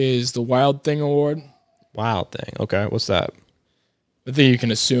away is the Wild Thing Award. Wild Thing. Okay, what's that? I think you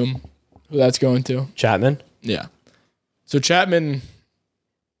can assume who that's going to. Chapman? Yeah. So Chapman,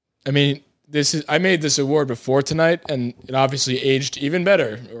 I mean, I made this award before tonight, and it obviously aged even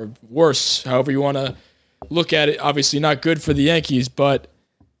better or worse, however you want to look at it. Obviously not good for the Yankees, but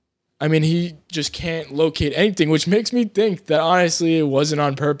I mean, he just can't locate anything, which makes me think that honestly it wasn't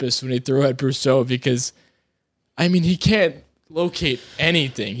on purpose when he threw at Brousseau, because I mean, he can't locate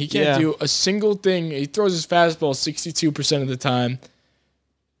anything. He can't do a single thing. He throws his fastball 62% of the time.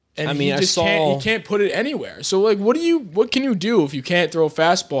 And I mean, he can't put it anywhere. So like, what can you do if you can't throw a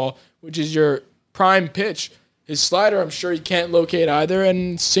fastball, which is your prime pitch? His slider, I'm sure he can't locate either,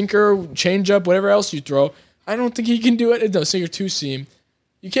 and sinker, changeup, whatever else you throw, I don't think he can do it. No, sinker, two seam.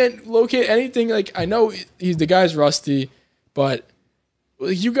 You can't locate anything. Like, I know the guy's rusty, but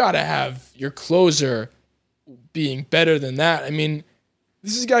you got to have your closer being better than that. I mean,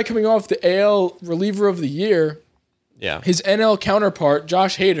 this is a guy coming off the AL reliever of the year. Yeah. His NL counterpart,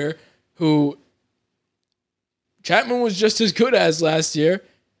 Josh Hader, who Chapman was just as good as last year.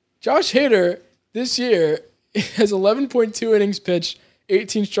 Josh Hader this year has 11.2 innings pitched,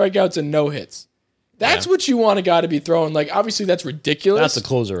 18 strikeouts, and no hits. That's what you want a guy to be throwing. Like, obviously, that's ridiculous. That's a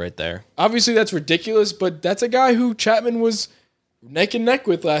closer right there. Obviously, that's ridiculous, but that's a guy who Chapman was neck and neck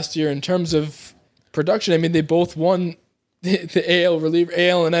with last year in terms of production. I mean, they both won the AL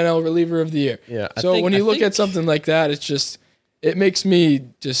and NL reliever of the year. Yeah. So when you look at something like that, it's just, it makes me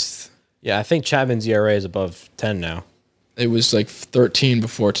just. Yeah, I think Chapman's ERA is above 10 now. It was like 13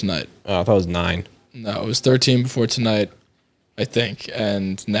 before tonight. Oh, I thought it was 9. No, it was 13 before tonight, I think,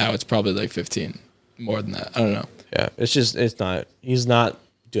 and now it's probably like 15. More than that. I don't know. Yeah, he's not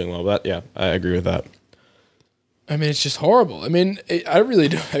doing well, but yeah, I agree with that. I mean, it's just horrible. I mean, I really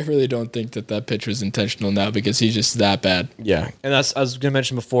don't think that pitch was intentional now, because he's just that bad. Yeah, and that's, I was going to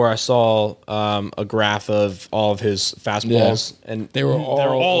mention before, I saw a graph of all of his fastballs, and they were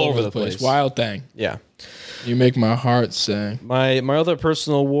all over the place. Wild Thing. Yeah. You make my heart sing. My other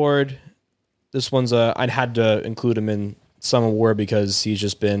personal award, this one's I'd had to include him in some award because he's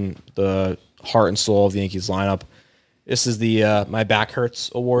just been the heart and soul of the Yankees lineup. This is the My Back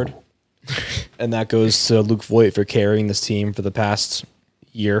Hurts award. And that goes to Luke Voit for carrying this team for the past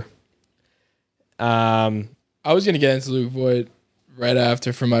year. I was going to get into Luke Voit right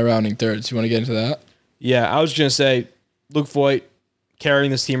after for my rounding thirds. You want to get into that? Yeah, I was going to say Luke Voit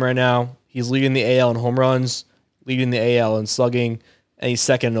carrying this team right now. He's leading the AL in home runs, leading the AL in slugging, and he's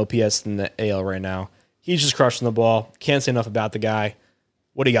second in OPS in the AL right now. He's just crushing the ball. Can't say enough about the guy.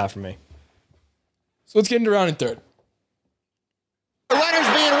 What do you got for me? So let's get into round in third. The runner's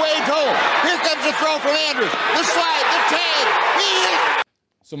being waved home. Here comes the throw from Andrews. The slide, the tag.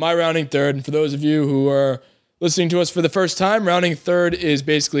 So my rounding third, and for those of you who are listening to us for the first time, rounding third is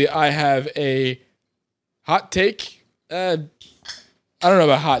basically I have a hot take. I don't know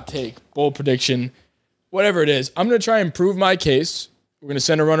about hot take, bold prediction, whatever it is. I'm going to try and prove my case. We're going to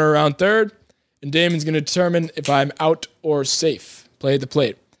send a runner around third, and Damon's going to determine if I'm out or safe. Play at the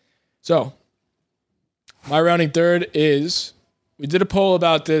plate. So my rounding third is, we did a poll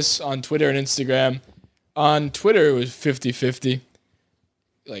about this on Twitter and Instagram. On Twitter, it was 50-50.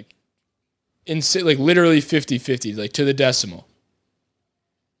 Like literally 50-50, like to the decimal.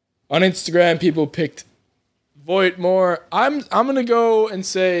 On Instagram, people picked Voit more. I'm going to go and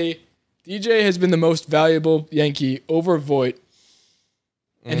say DJ has been the most valuable Yankee over Voit.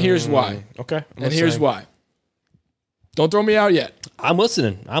 And here's why. Okay. Here's why. Don't throw me out yet. I'm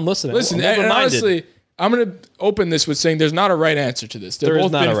listening. Listen, and honestly, I'm going to open this with saying there's not a right answer to this. They've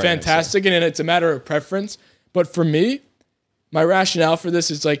both been fantastic, and it's a matter of preference. But for me, my rationale for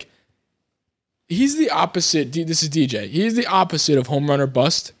this is like, he's the opposite. This is DJ. He's the opposite of home run or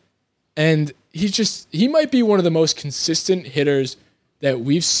bust. And he might be one of the most consistent hitters that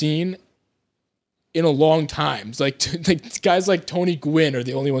we've seen in a long time. It's like guys like Tony Gwynn are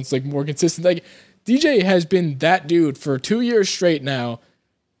the only ones like more consistent. Like DJ has been that dude for 2 years straight now.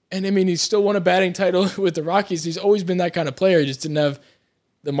 And I mean, he's still won a batting title with the Rockies. He's always been that kind of player. He just didn't have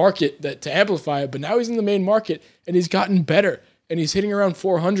the market to amplify it. But now he's in the main market and he's gotten better. And he's hitting around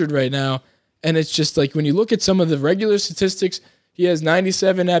 400 right now. And it's just like when you look at some of the regular statistics, he has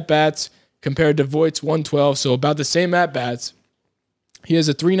 97 at-bats compared to Voigt's 112. So about the same at-bats. He has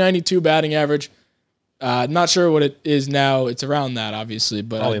a 392 batting average. Not sure what it is now. It's around that, obviously,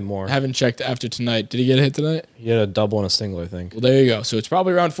 but probably more. I haven't checked after tonight. Did he get a hit tonight? He had a double and a single, I think. Well, there you go. So it's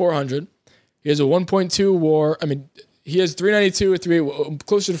probably around 400. He has a 1.2 WAR. I mean, he has 392,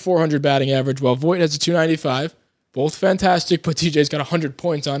 closer to 400 batting average, while Voit has a 295. Both fantastic, but TJ's got 100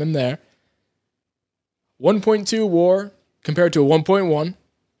 points on him there. 1.2 WAR compared to a 1.1.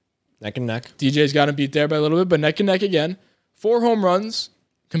 Neck and neck. DJ's got him beat there by a little bit, but neck and neck again. 4 home runs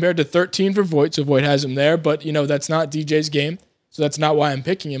compared to 13 for Voit, so Voit has him there, but that's not DJ's game, so that's not why I'm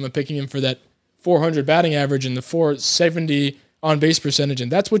picking him. I'm picking him for that 400 batting average and the 470 on-base percentage,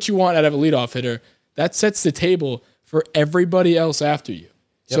 and that's what you want out of a leadoff hitter. That sets the table for everybody else after you.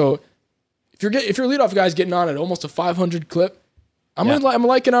 Yep. So if your leadoff guy's getting on at almost a 500 clip, I'm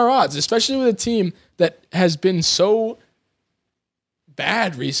liking our odds, especially with a team that has been so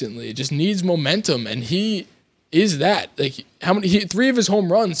bad recently. It just needs momentum, and he is that. Like, how many? 3 of his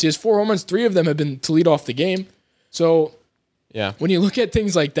home runs. He has 4 home runs. 3 of them have been to lead off the game. So, yeah, when you look at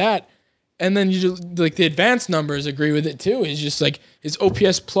things like that, and then you just, like, the advanced numbers agree with it too. He's just like his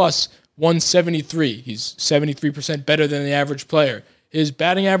OPS plus 173. He's 73% better than the average player. His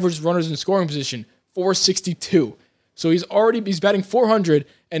batting average, runners in scoring position, 462. So he's batting 400,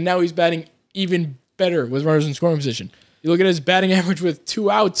 and now he's batting even better with runners in scoring position. You look at his batting average with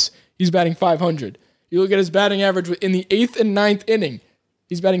 2 outs, he's batting 500. You look at his batting average in the 8th and 9th inning,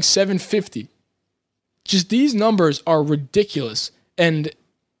 he's batting 750. Just these numbers are ridiculous. And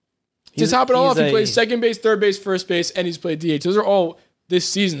to top it all off, he plays second base, third base, first base, and he's played DH. Those are all this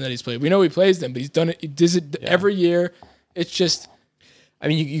season that he's played. We know he plays them, but he's done it. He does it every year. It's just, I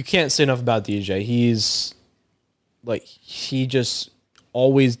mean, you can't say enough about DJ. He just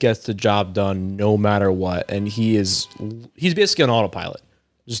always gets the job done no matter what, and he's basically on autopilot.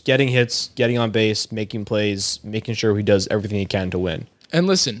 Just getting hits, getting on base, making plays, making sure he does everything he can to win. And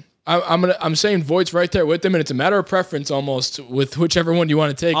listen, I'm saying Voigt's right there with him, and it's a matter of preference almost with whichever one you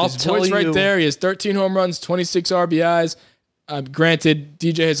want to take. Voigt's right there. He has 13 home runs, 26 RBIs. Granted,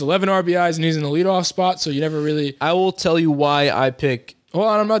 DJ has 11 RBIs, and he's in the leadoff spot, so you never really... I will tell you why I pick... Hold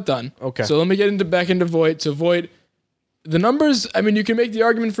on, I'm not done. Okay. So let me get back into Voit. So Voit, the numbers, I mean, you can make the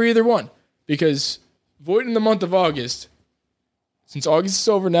argument for either one, because Voit in the month of August... Since August is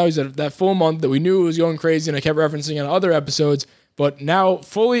over now, he's at that full month that we knew was going crazy, and I kept referencing on other episodes. But now,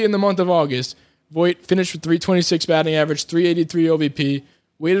 fully in the month of August, Voit finished with 326 batting average, 383 OVP.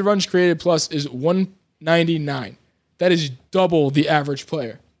 Weighted runs created plus is 199. That is double the average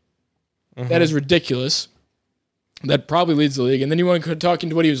player. Mm-hmm. That is ridiculous. That probably leads the league. And then you want to talk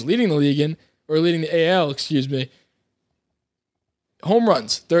into what he was leading the league in, or leading the AL, excuse me. Home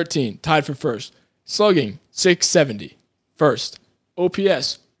runs, 13, tied for first. Slugging, 670, first.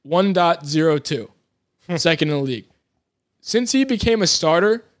 OPS, 1.02, second in the league. since he became a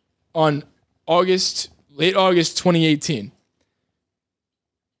starter on late August 2018,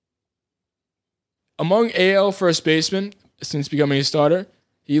 among AL first basemen since becoming a starter,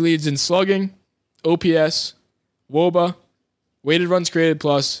 he leads in slugging, OPS, WOBA, weighted runs created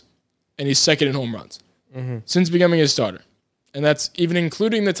plus, and he's second in home runs since becoming a starter. And that's even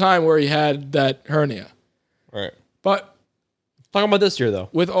including the time where he had that hernia. Right. But talking about this year, though.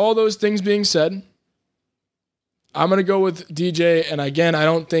 With all those things being said, I'm going to go with DJ. And again, I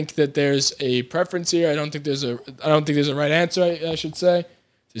don't think that there's a preference here. I don't think there's a right answer, I should say.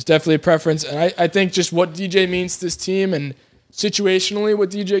 There's definitely a preference. And I think just what DJ means to this team and situationally what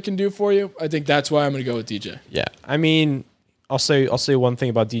DJ can do for you, I think that's why I'm going to go with DJ. Yeah. I mean, I'll say one thing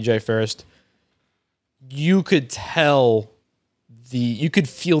about DJ first. You could feel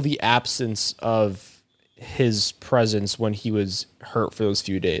the absence of his presence when he was hurt for those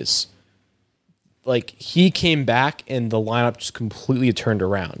few days. Like, he came back and the lineup just completely turned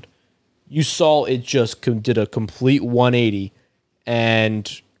around. You saw it just did a complete 180.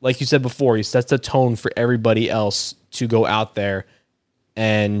 And like you said before, he sets the tone for everybody else to go out there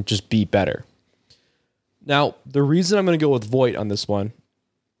and just be better. Now, the reason I'm going to go with Voit on this one,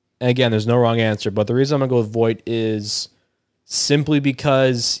 and again, there's no wrong answer, but the reason I'm going to go with Voit is simply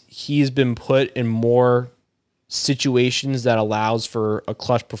because he's been put in more situations that allows for a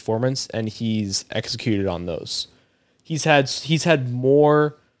clutch performance, and he's executed on those. He's had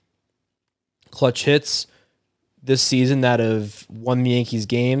more clutch hits this season that have won the Yankees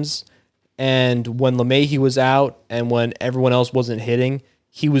games, and when LeMahieu was out and when everyone else wasn't hitting,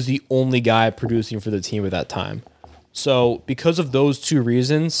 he was the only guy producing for the team at that time. So because of those two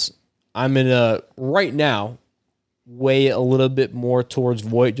reasons, I'm going to, right now, weigh a little bit more towards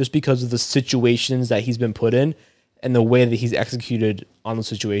Voit just because of the situations that he's been put in and the way that he's executed on those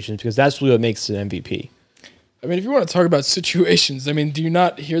situations, because that's really what makes it an MVP. I mean, if you want to talk about situations, I mean, do you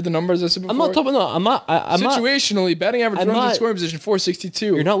not hear the numbers I said before? I'm not talking. No, I'm not. Situationally, batting average, runs in scoring position,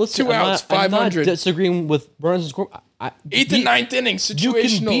 462. You're not listening. 2 outs, 500. I'm not disagreeing with runs in scoring. Eighth and ninth inning,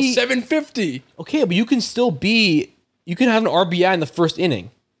 situational, 750. Okay, but you can still be. You can have an RBI in the first inning,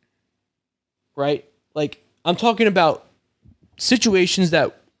 right? Like, I'm talking about situations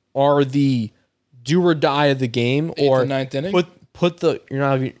that are the do or die of the game, or ninth inning. Put the. You're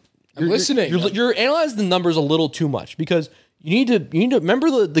not. I'm listening. You're analyzing the numbers a little too much, because you need to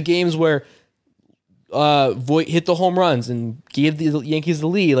remember the games where Voit hit the home runs and gave the Yankees the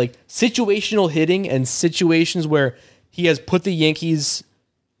lead. Like, situational hitting and situations where he has put the Yankees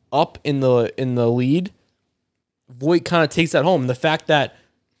up in the lead, Voit kind of takes that home. And the fact that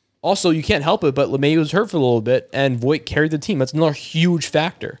also you can't help it, but LeMahieu was hurt for a little bit and Voit carried the team. That's another huge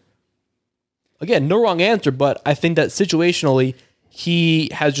factor. Again, no wrong answer, but I think that situationally he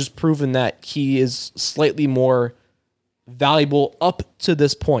has just proven that he is slightly more valuable up to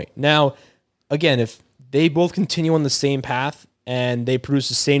this point. Now, again, if they both continue on the same path and they produce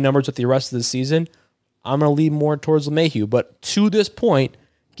the same numbers with the rest of the season, I'm going to lean more towards LeMahieu. But to this point,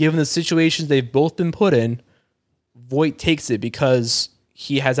 given the situations they've both been put in, Voit takes it because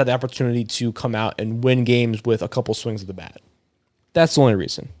he has had the opportunity to come out and win games with a couple swings of the bat. That's the only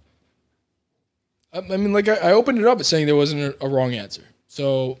reason. I mean, like, I opened it up at saying there wasn't a wrong answer.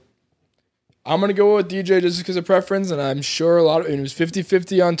 So I'm going to go with DJ just because of preference, and I'm sure it was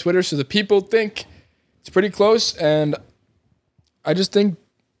 50-50 on Twitter, so the people think it's pretty close, and I just think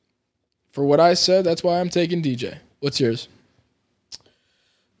for what I said, that's why I'm taking DJ. What's yours?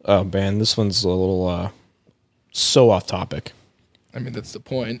 Oh, man, this one's a little so off topic. I mean, that's the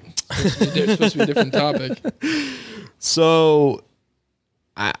point. It's supposed to be a different topic. So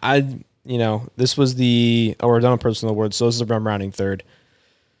this was we're done with personal awards, so this is I'm rounding third.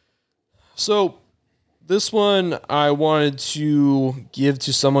 So this one I wanted to give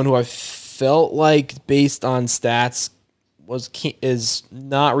to someone who I felt like, based on stats, is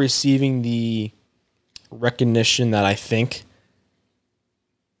not receiving the recognition that I think.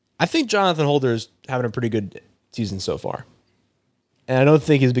 I think Jonathan Holder is having a pretty good season so far, and I don't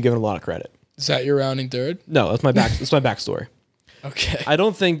think he's been given a lot of credit. Is that your rounding third? No, that's my back. That's my backstory. Okay. I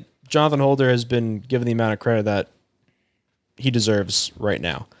don't think Jonathan Holder has been given the amount of credit that he deserves right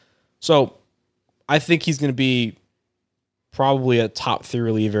now. So I think he's going to be probably a top 3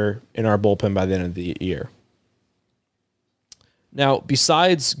 reliever in our bullpen by the end of the year. Now,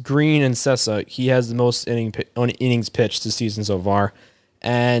 besides Green and Sessa, he has the most innings pitched this season so far,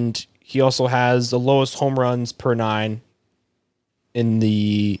 and he also has the lowest home runs per 9 in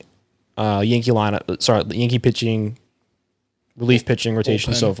the Yankee lineup. Sorry, the Yankee pitching. Relief pitching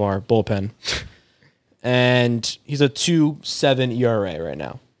rotation so far, bullpen. And he's a 2.7 ERA right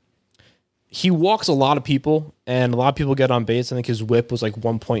now. he walks a lot of people, and a lot of people get on base. I think his whip was like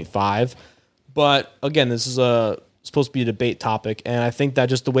 1.5. But again, this is supposed to be a debate topic, and I think that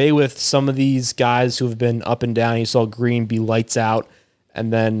just the way with some of these guys who have been up and down, you saw Green be lights out,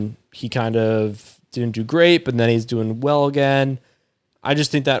 and then he kind of didn't do great, but then he's doing well again. I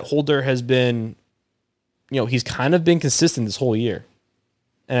just think that Holder has been, he's kind of been consistent this whole year.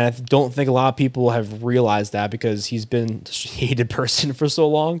 And I don't think a lot of people have realized that because he's been a hated person for so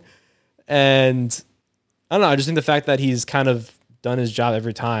long. And I don't know, I just think the fact that he's kind of done his job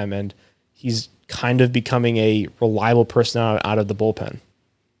every time and he's kind of becoming a reliable person out of the bullpen.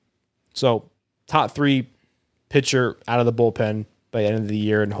 So top 3 pitcher out of the bullpen by the end of the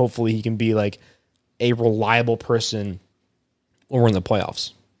year, and hopefully he can be like a reliable person when we're in the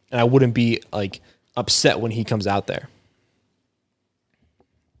playoffs. And I wouldn't be like upset when he comes out there.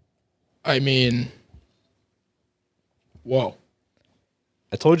 I mean, whoa.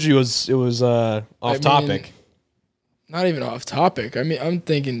 I told you it was off topic. Not even off topic. I mean, I'm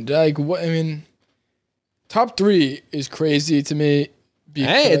thinking like what? I mean, top 3 is crazy to me.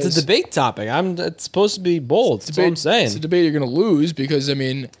 Hey, it's a debate topic. It's supposed to be bold. That's what I'm saying. It's a debate you're going to lose because I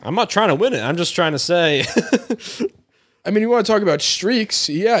mean, I'm not trying to win it. I'm just trying to say. I mean, you want to talk about streaks?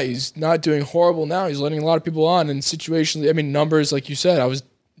 Yeah, he's not doing horrible now. He's letting a lot of people on, and situationally, I mean, numbers like you said, I was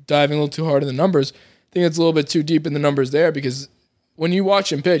diving a little too hard in the numbers. I think it's a little bit too deep in the numbers there because when you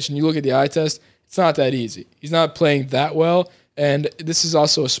watch him pitch and you look at the eye test, it's not that easy. He's not playing that well, and this is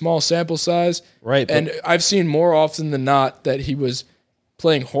also a small sample size. Right. And I've seen more often than not that he was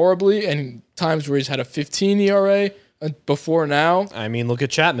playing horribly and times where he's had a 15 ERA before now. I mean, look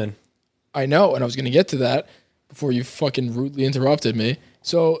at Chapman. I know, and I was going to get to that before you fucking rudely interrupted me.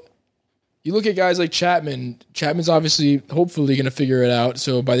 So you look at guys like Chapman. Chapman's obviously, hopefully, going to figure it out.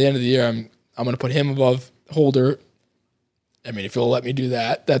 So by the end of the year, I'm going to put him above Holder. I mean, if you'll let me do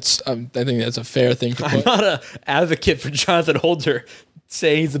that, I think that's a fair thing to put. I'm not an advocate for Jonathan Holder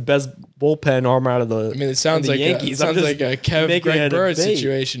saying he's the best bullpen arm out of the. I mean, it sounds like Yankees. It sounds like a Greg Bird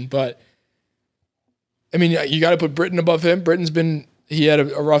situation, but I mean, you got to put Britton above him. He had a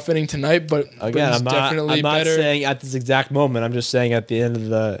rough inning tonight, but again, I'm not better. saying at this exact moment. I'm just saying at the end of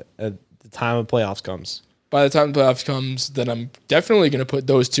the time of playoffs comes. By the time the playoffs comes, then I'm definitely going to put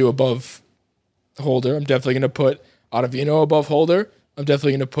those 2 above Holder. I'm definitely going to put Ottavino above Holder. I'm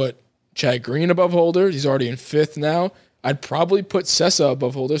definitely going to put Chad Green above Holder. He's already in 5th now. I'd probably put Sessa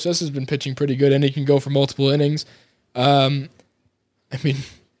above Holder. Sessa's been pitching pretty good, and he can go for multiple innings. I mean,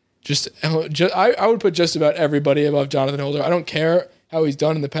 I would put just about everybody above Jonathan Holder. I don't care how he's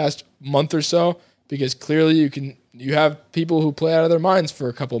done in the past month or so because clearly you have people who play out of their minds for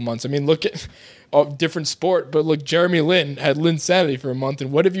a couple of months. I mean, look at a different sport, but look, Jeremy Lin had Linsanity for a month,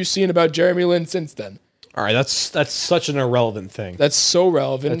 and what have you seen about Jeremy Lin since then? All right, that's such an irrelevant thing. That's so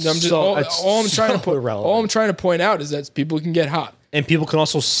relevant. All I'm trying to point out is that people can get hot. And people can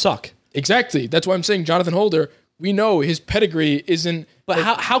also suck. Exactly. That's why I'm saying Jonathan Holder, we know his pedigree isn't. But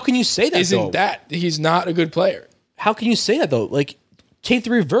how can you say that, isn't that he's not a good player? How can you say that, though? Like, take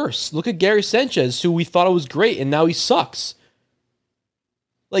the reverse. Look at Gary Sanchez, who we thought was great, and now he sucks.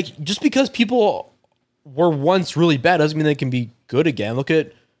 Like, just because people were once really bad doesn't mean they can be good again. Look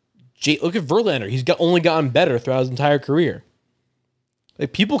at Verlander. He's only gotten better throughout his entire career.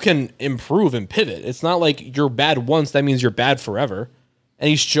 Like, people can improve and pivot. It's not like you're bad once, that means you're bad forever. And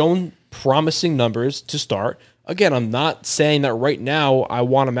he's shown promising numbers to start. Again, I'm not saying that right now I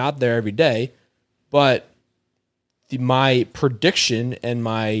want him out there every day, but my prediction and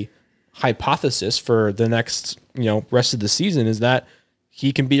my hypothesis for the next, rest of the season is that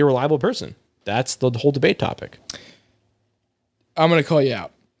he can be a reliable person. That's the whole debate topic. I'm going to call you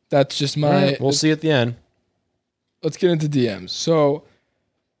out. That's just my... Right, we'll see at the end. Let's get into DMs. So,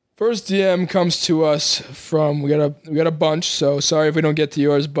 first DM comes to us from... We got a bunch, so sorry if we don't get to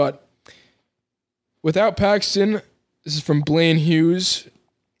yours, but without Paxton, this is from Blaine Hughes.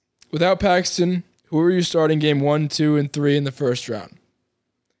 Without Paxton, who are you starting game 1, 2, and 3 in the first round?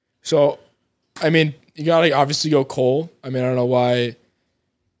 So, I mean, you got to obviously go Cole. I mean, I don't know why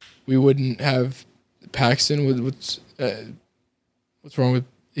we wouldn't have Paxton. What's wrong with...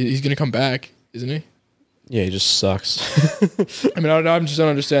 He's going to come back, isn't he? Yeah, he just sucks. I mean, I just don't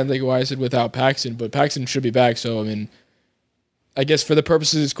understand why I said without Paxton, but Paxton should be back. So, I mean, I guess for the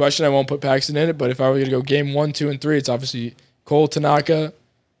purposes of this question, I won't put Paxton in it. But if I were going to go game 1, 2, and 3, it's obviously Cole, Tanaka.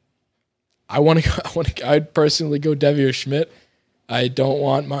 I'd personally go Devi or Schmidt. I don't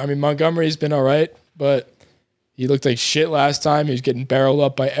want... Montgomery's been all right, but he looked like shit last time. He was getting barreled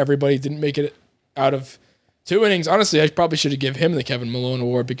up by everybody. Didn't make it out of 2 innings. Honestly, I probably should have given him the Kevin Malone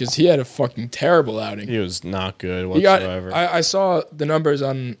Award because he had a fucking terrible outing. He was not good whatsoever. I saw the numbers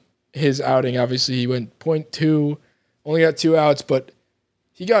on his outing. Obviously, he went .2, only got 2 outs, but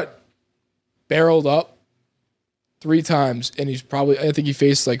he got barreled up 3 times, and I think he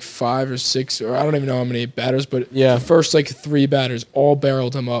faced like 5 or 6, or I don't even know how many batters, but the first like 3 batters all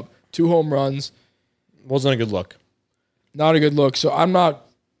barreled him up. 2 home runs. Wasn't a good look. Not a good look. So I'm not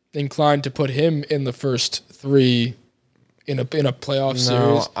inclined to put him in the first 3 in a playoff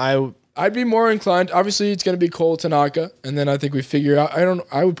series. I'd be more inclined. Obviously, it's going to be Cole Tanaka, and then I think we figure out.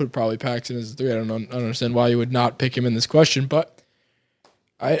 I would put probably Paxton as a 3. I don't understand why you would not pick him in this question, but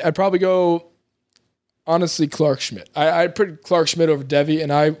I'd probably go. Honestly, Clark Schmidt. I'd put Clark Schmidt over Devi,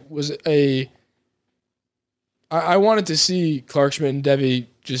 and I wanted to see Clark Schmidt and Devi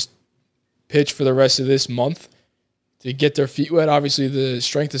just pitch for the rest of this month to get their feet wet. Obviously, the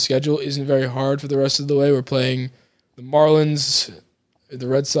strength of schedule isn't very hard for the rest of the way. We're playing the Marlins, the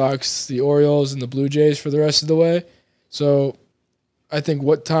Red Sox, the Orioles, and the Blue Jays for the rest of the way. So I think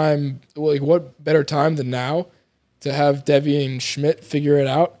what better time than now to have Devi and Schmidt figure it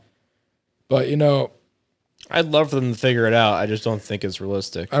out. But, I'd love for them to figure it out. I just don't think it's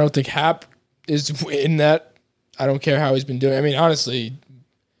realistic. I don't think Hap is in that. I don't care how he's been doing. I mean, honestly,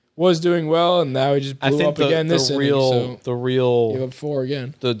 was doing well, and now he just blew up again this inning. Give up 4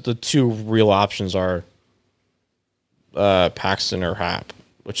 again. The 2 real options are Paxton or Hap,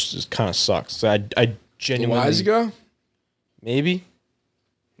 which just kind of sucks. So I genuinely... Loizaga? Maybe.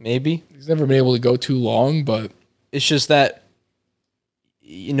 He's never been able to go too long, but... It's just that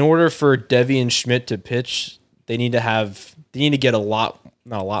in order for Devi and Schmidt to pitch, they need to get not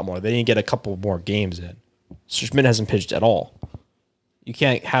a lot more. They need to get a couple more games in. So Schmidt hasn't pitched at all. You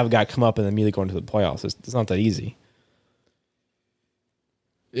can't have a guy come up and then immediately go into the playoffs. It's not that easy.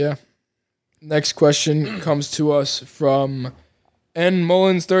 Yeah. Next question comes to us from N.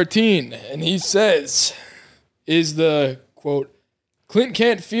 Mullins 13, and he says, "Is the quote Clint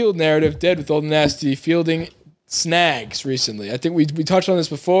can't field narrative dead with all the nasty fielding snags recently?" I think we touched on this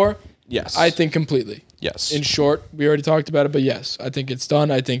before. Yes, I think completely. Yes. In short, we already talked about it, but yes, I think it's done.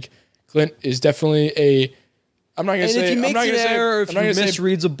 I think Clint is definitely a. I'm not gonna say. If he makes an error, if he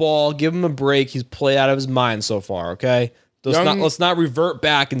misreads a ball, give him a break. He's played out of his mind so far. Okay. Let's not revert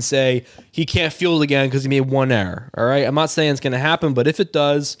back and say he can't field again because he made 1 error. All right. I'm not saying it's going to happen, but if it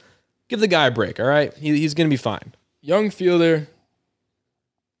does, give the guy a break. All right. He's going to be fine. Young fielder,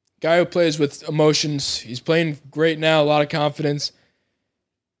 guy who plays with emotions. He's playing great now. A lot of confidence.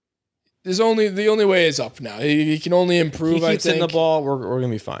 The only way is up now. He can only improve. He keeps hitting the ball. We're going to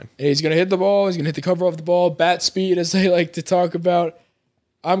be fine. And he's going to hit the ball. He's going to hit the cover of the ball. Bat speed, as they like to talk about.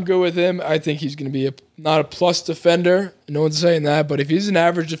 I'm good with him. I think he's going to be not a plus defender. No one's saying that. But if he's an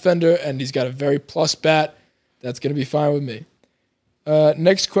average defender and he's got a very plus bat, that's going to be fine with me.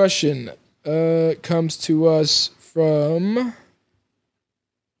 Next question comes to us from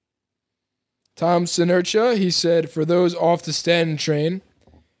Tom Sinercha. He said, "For those off the stand train,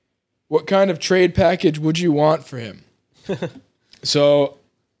 what kind of trade package would you want for him?" So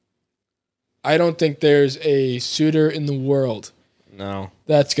I don't think there's a suitor in the world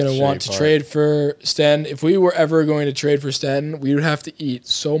that's going to want to trade for Stanton. If we were ever going to trade for Stanton, we would have to eat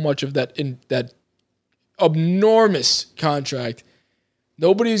so much of that enormous contract.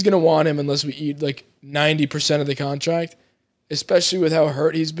 Nobody's going to want him unless we eat like 90% of the contract, especially with how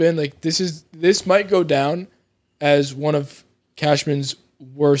hurt he's been. Like this might go down as one of Cashman's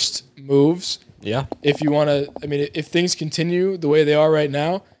worst moves. Yeah. If you want to, if things continue the way they are right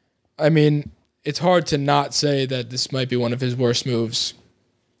now, it's hard to not say that this might be one of his worst moves.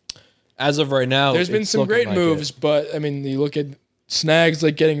 As of right now, there's been some great moves, but you look at snags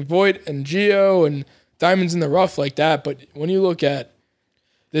like getting Voit and Gio and diamonds in the rough like that. But when you look at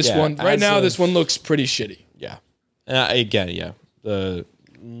this one right now, this one looks pretty shitty. Yeah. And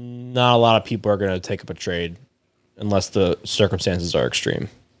not a lot of people are going to take up a trade unless the circumstances are extreme.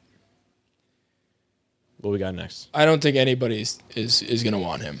 What we got next? I don't think anybody is going to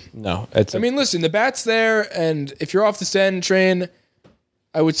want him. No. Listen, the bat's there, and if you're off the stand train,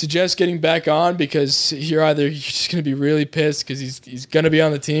 I would suggest getting back on because you're just going to be really pissed because he's going to be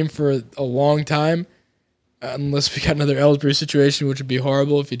on the team for a long time, unless we got another Ellsbury situation, which would be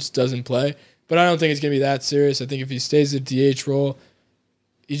horrible if he just doesn't play. But I don't think it's going to be that serious. I think if he stays in the DH role,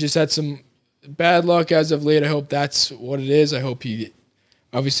 he just had some bad luck as of late. I hope that's what it is. I hope he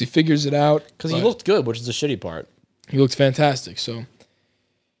obviously figures it out. Because he looked good, which is the shitty part. He looked fantastic. So,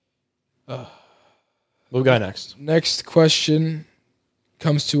 what we got next? Next question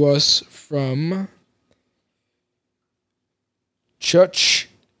comes to us from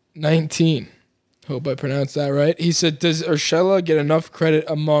Chuch19. Hope I pronounced that right. He said, "Does Urshela get enough credit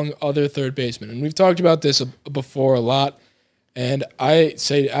among other third basemen?" And we've talked about this before a lot. And I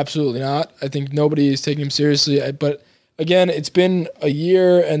say absolutely not. I think nobody is taking him seriously. But again, it's been a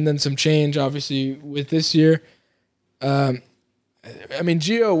year and then some change, obviously, with this year. I mean,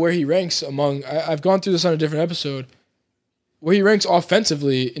 Gio, where he ranks among, I've gone through this on a different episode, where he ranks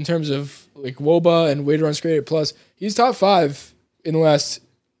offensively in terms of like WOBA and weighted runs created plus, he's top 5 in last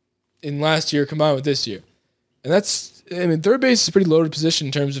year combined with this year. And that's, I mean, third base is a pretty loaded position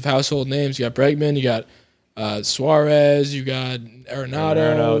in terms of household names. You got Bregman, you got Suarez, you got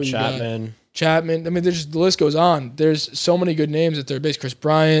Arenado, Chapman. I mean, the list goes on. There's so many good names at third base. Chris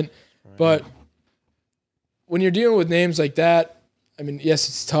Bryant. But when you're dealing with names like that, I mean, yes,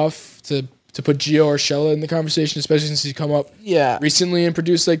 it's tough to put Gio Urshela in the conversation, especially since he's come up recently and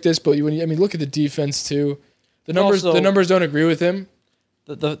produced like this. But look at the defense too. The numbers don't agree with him.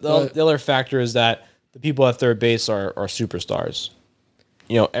 The other factor is that the people at third base are superstars.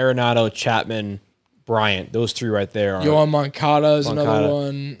 Arenado, Chapman, Bryant, those 3 right there. Yohan Moncada is another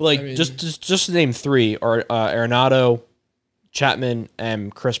one. Just to name 3, are Arenado, Chapman,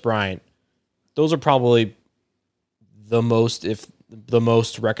 and Chris Bryant. Those are probably the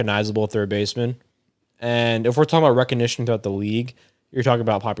most recognizable third baseman. And if we're talking about recognition throughout the league, you're talking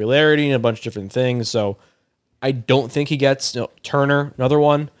about popularity and a bunch of different things. So I don't think he gets Turner, another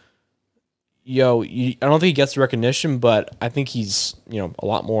one. I don't think he gets the recognition, but I think he's a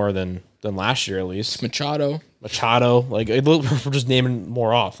lot more than last year at least. Machado, like we're just naming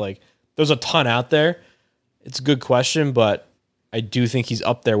more off. Like there's a ton out there. It's a good question, but I do think he's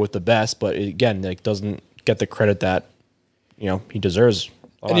up there with the best. But again, doesn't get the credit that he deserves.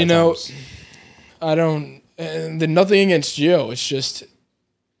 And I don't. And then nothing against Gio. It's just,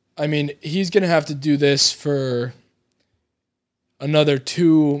 I mean, he's gonna have to do this for another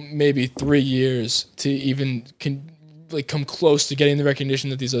 2, maybe 3 years to even come close to getting the recognition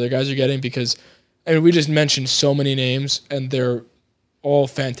that these other guys are getting, because I mean, we just mentioned so many names and they're all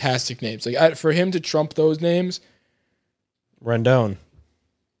fantastic names. Like for him to trump those names, Rendon,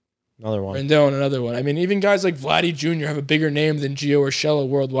 another one. I mean, even guys like Vladdy Jr. have a bigger name than Gio Urshela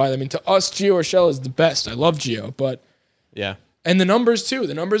worldwide. I mean, to us, Gio Urshela is the best. I love Gio, but yeah, and the numbers too.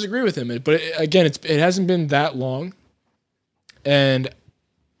 The numbers agree with him. But again, it hasn't been that long. And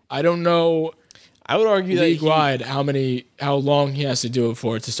I don't know. I would argue league-wide how long he has to do it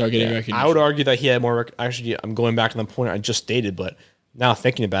for it to start getting recognition. I would argue that he had more. Actually, I'm going back to the point I just stated, but now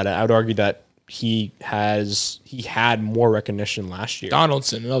thinking about it, I would argue that he had more recognition last year.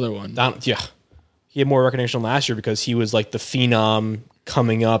 Donaldson, another one. He had more recognition last year because he was like the phenom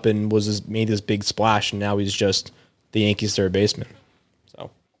coming up and made this big splash, and now he's just the Yankees third baseman.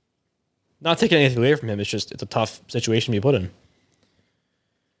 So, not taking anything away from him, it's a tough situation to be put in.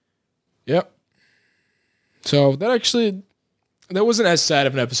 Yep. So that wasn't as sad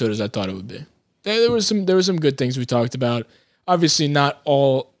of an episode as I thought it would be. There was some good things we talked about. Obviously, not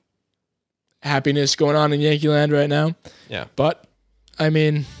all happiness going on in Yankee land right now. Yeah. But I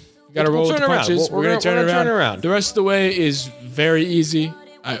mean, we got to roll with the punches. We're going to turn it around. The rest of the way is very easy.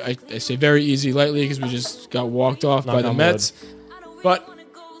 I say very easy lightly because we just got walked off by the Mets. But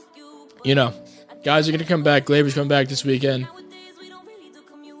guys are going to come back. Glaber's coming back this weekend.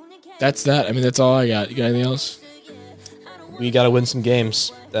 That's that. I mean, that's all I got. You got anything else? We got to win some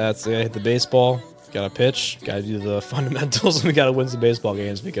games. That's hit the baseball. Got to pitch. Got to do the fundamentals. And we got to win some baseball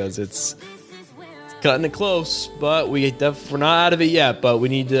games because it's cutting it close. But we're not out of it yet. But we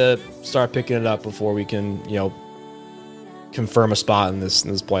need to start picking it up before we can, confirm a spot in this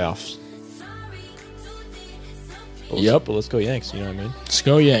playoffs. But let's go Yanks. You know what I mean? Let's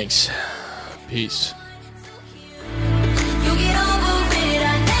go Yanks. Peace.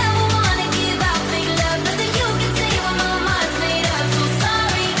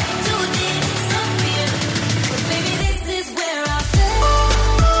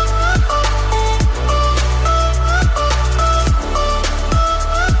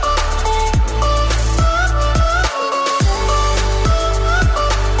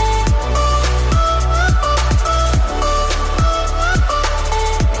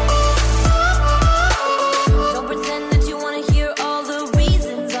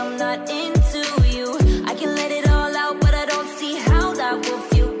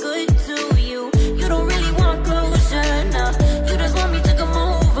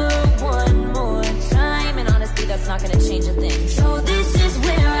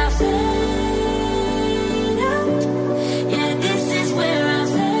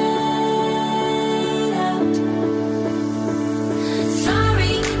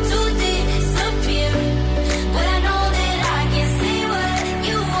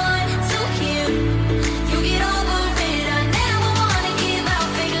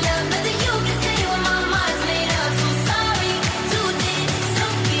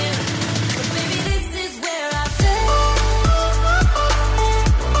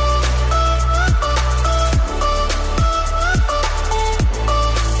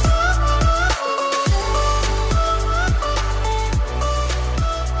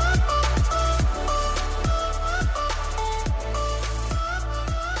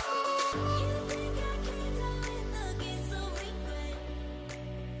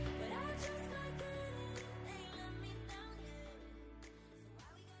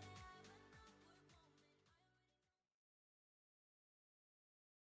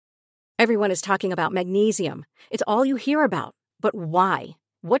 Everyone is talking about magnesium. It's all you hear about. But why?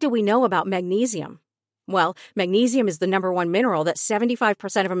 What do we know about magnesium? Well, magnesium is the number one mineral that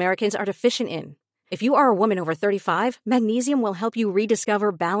 75% of Americans are deficient in. If you are a woman over 35, magnesium will help you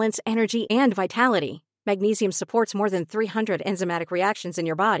rediscover balance, energy, and vitality. Magnesium supports more than 300 enzymatic reactions in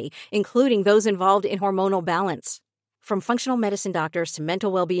your body, including those involved in hormonal balance. From functional medicine doctors to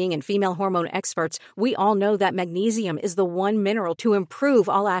mental well-being and female hormone experts, we all know that magnesium is the one mineral to improve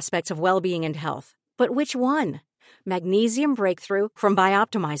all aspects of well-being and health. But which one? Magnesium Breakthrough from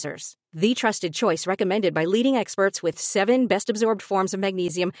Bioptimizers, the trusted choice recommended by leading experts with 7 best-absorbed forms of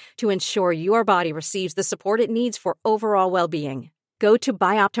magnesium to ensure your body receives the support it needs for overall well-being. Go to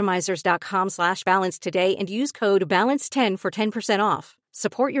bioptimizers.com/balance today and use code BALANCE10 for 10% off.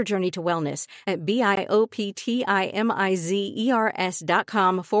 Support your journey to wellness at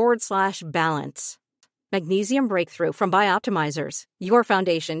bioptimizers.com/balance. Magnesium Breakthrough from Bioptimizers, your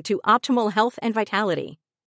foundation to optimal health and vitality.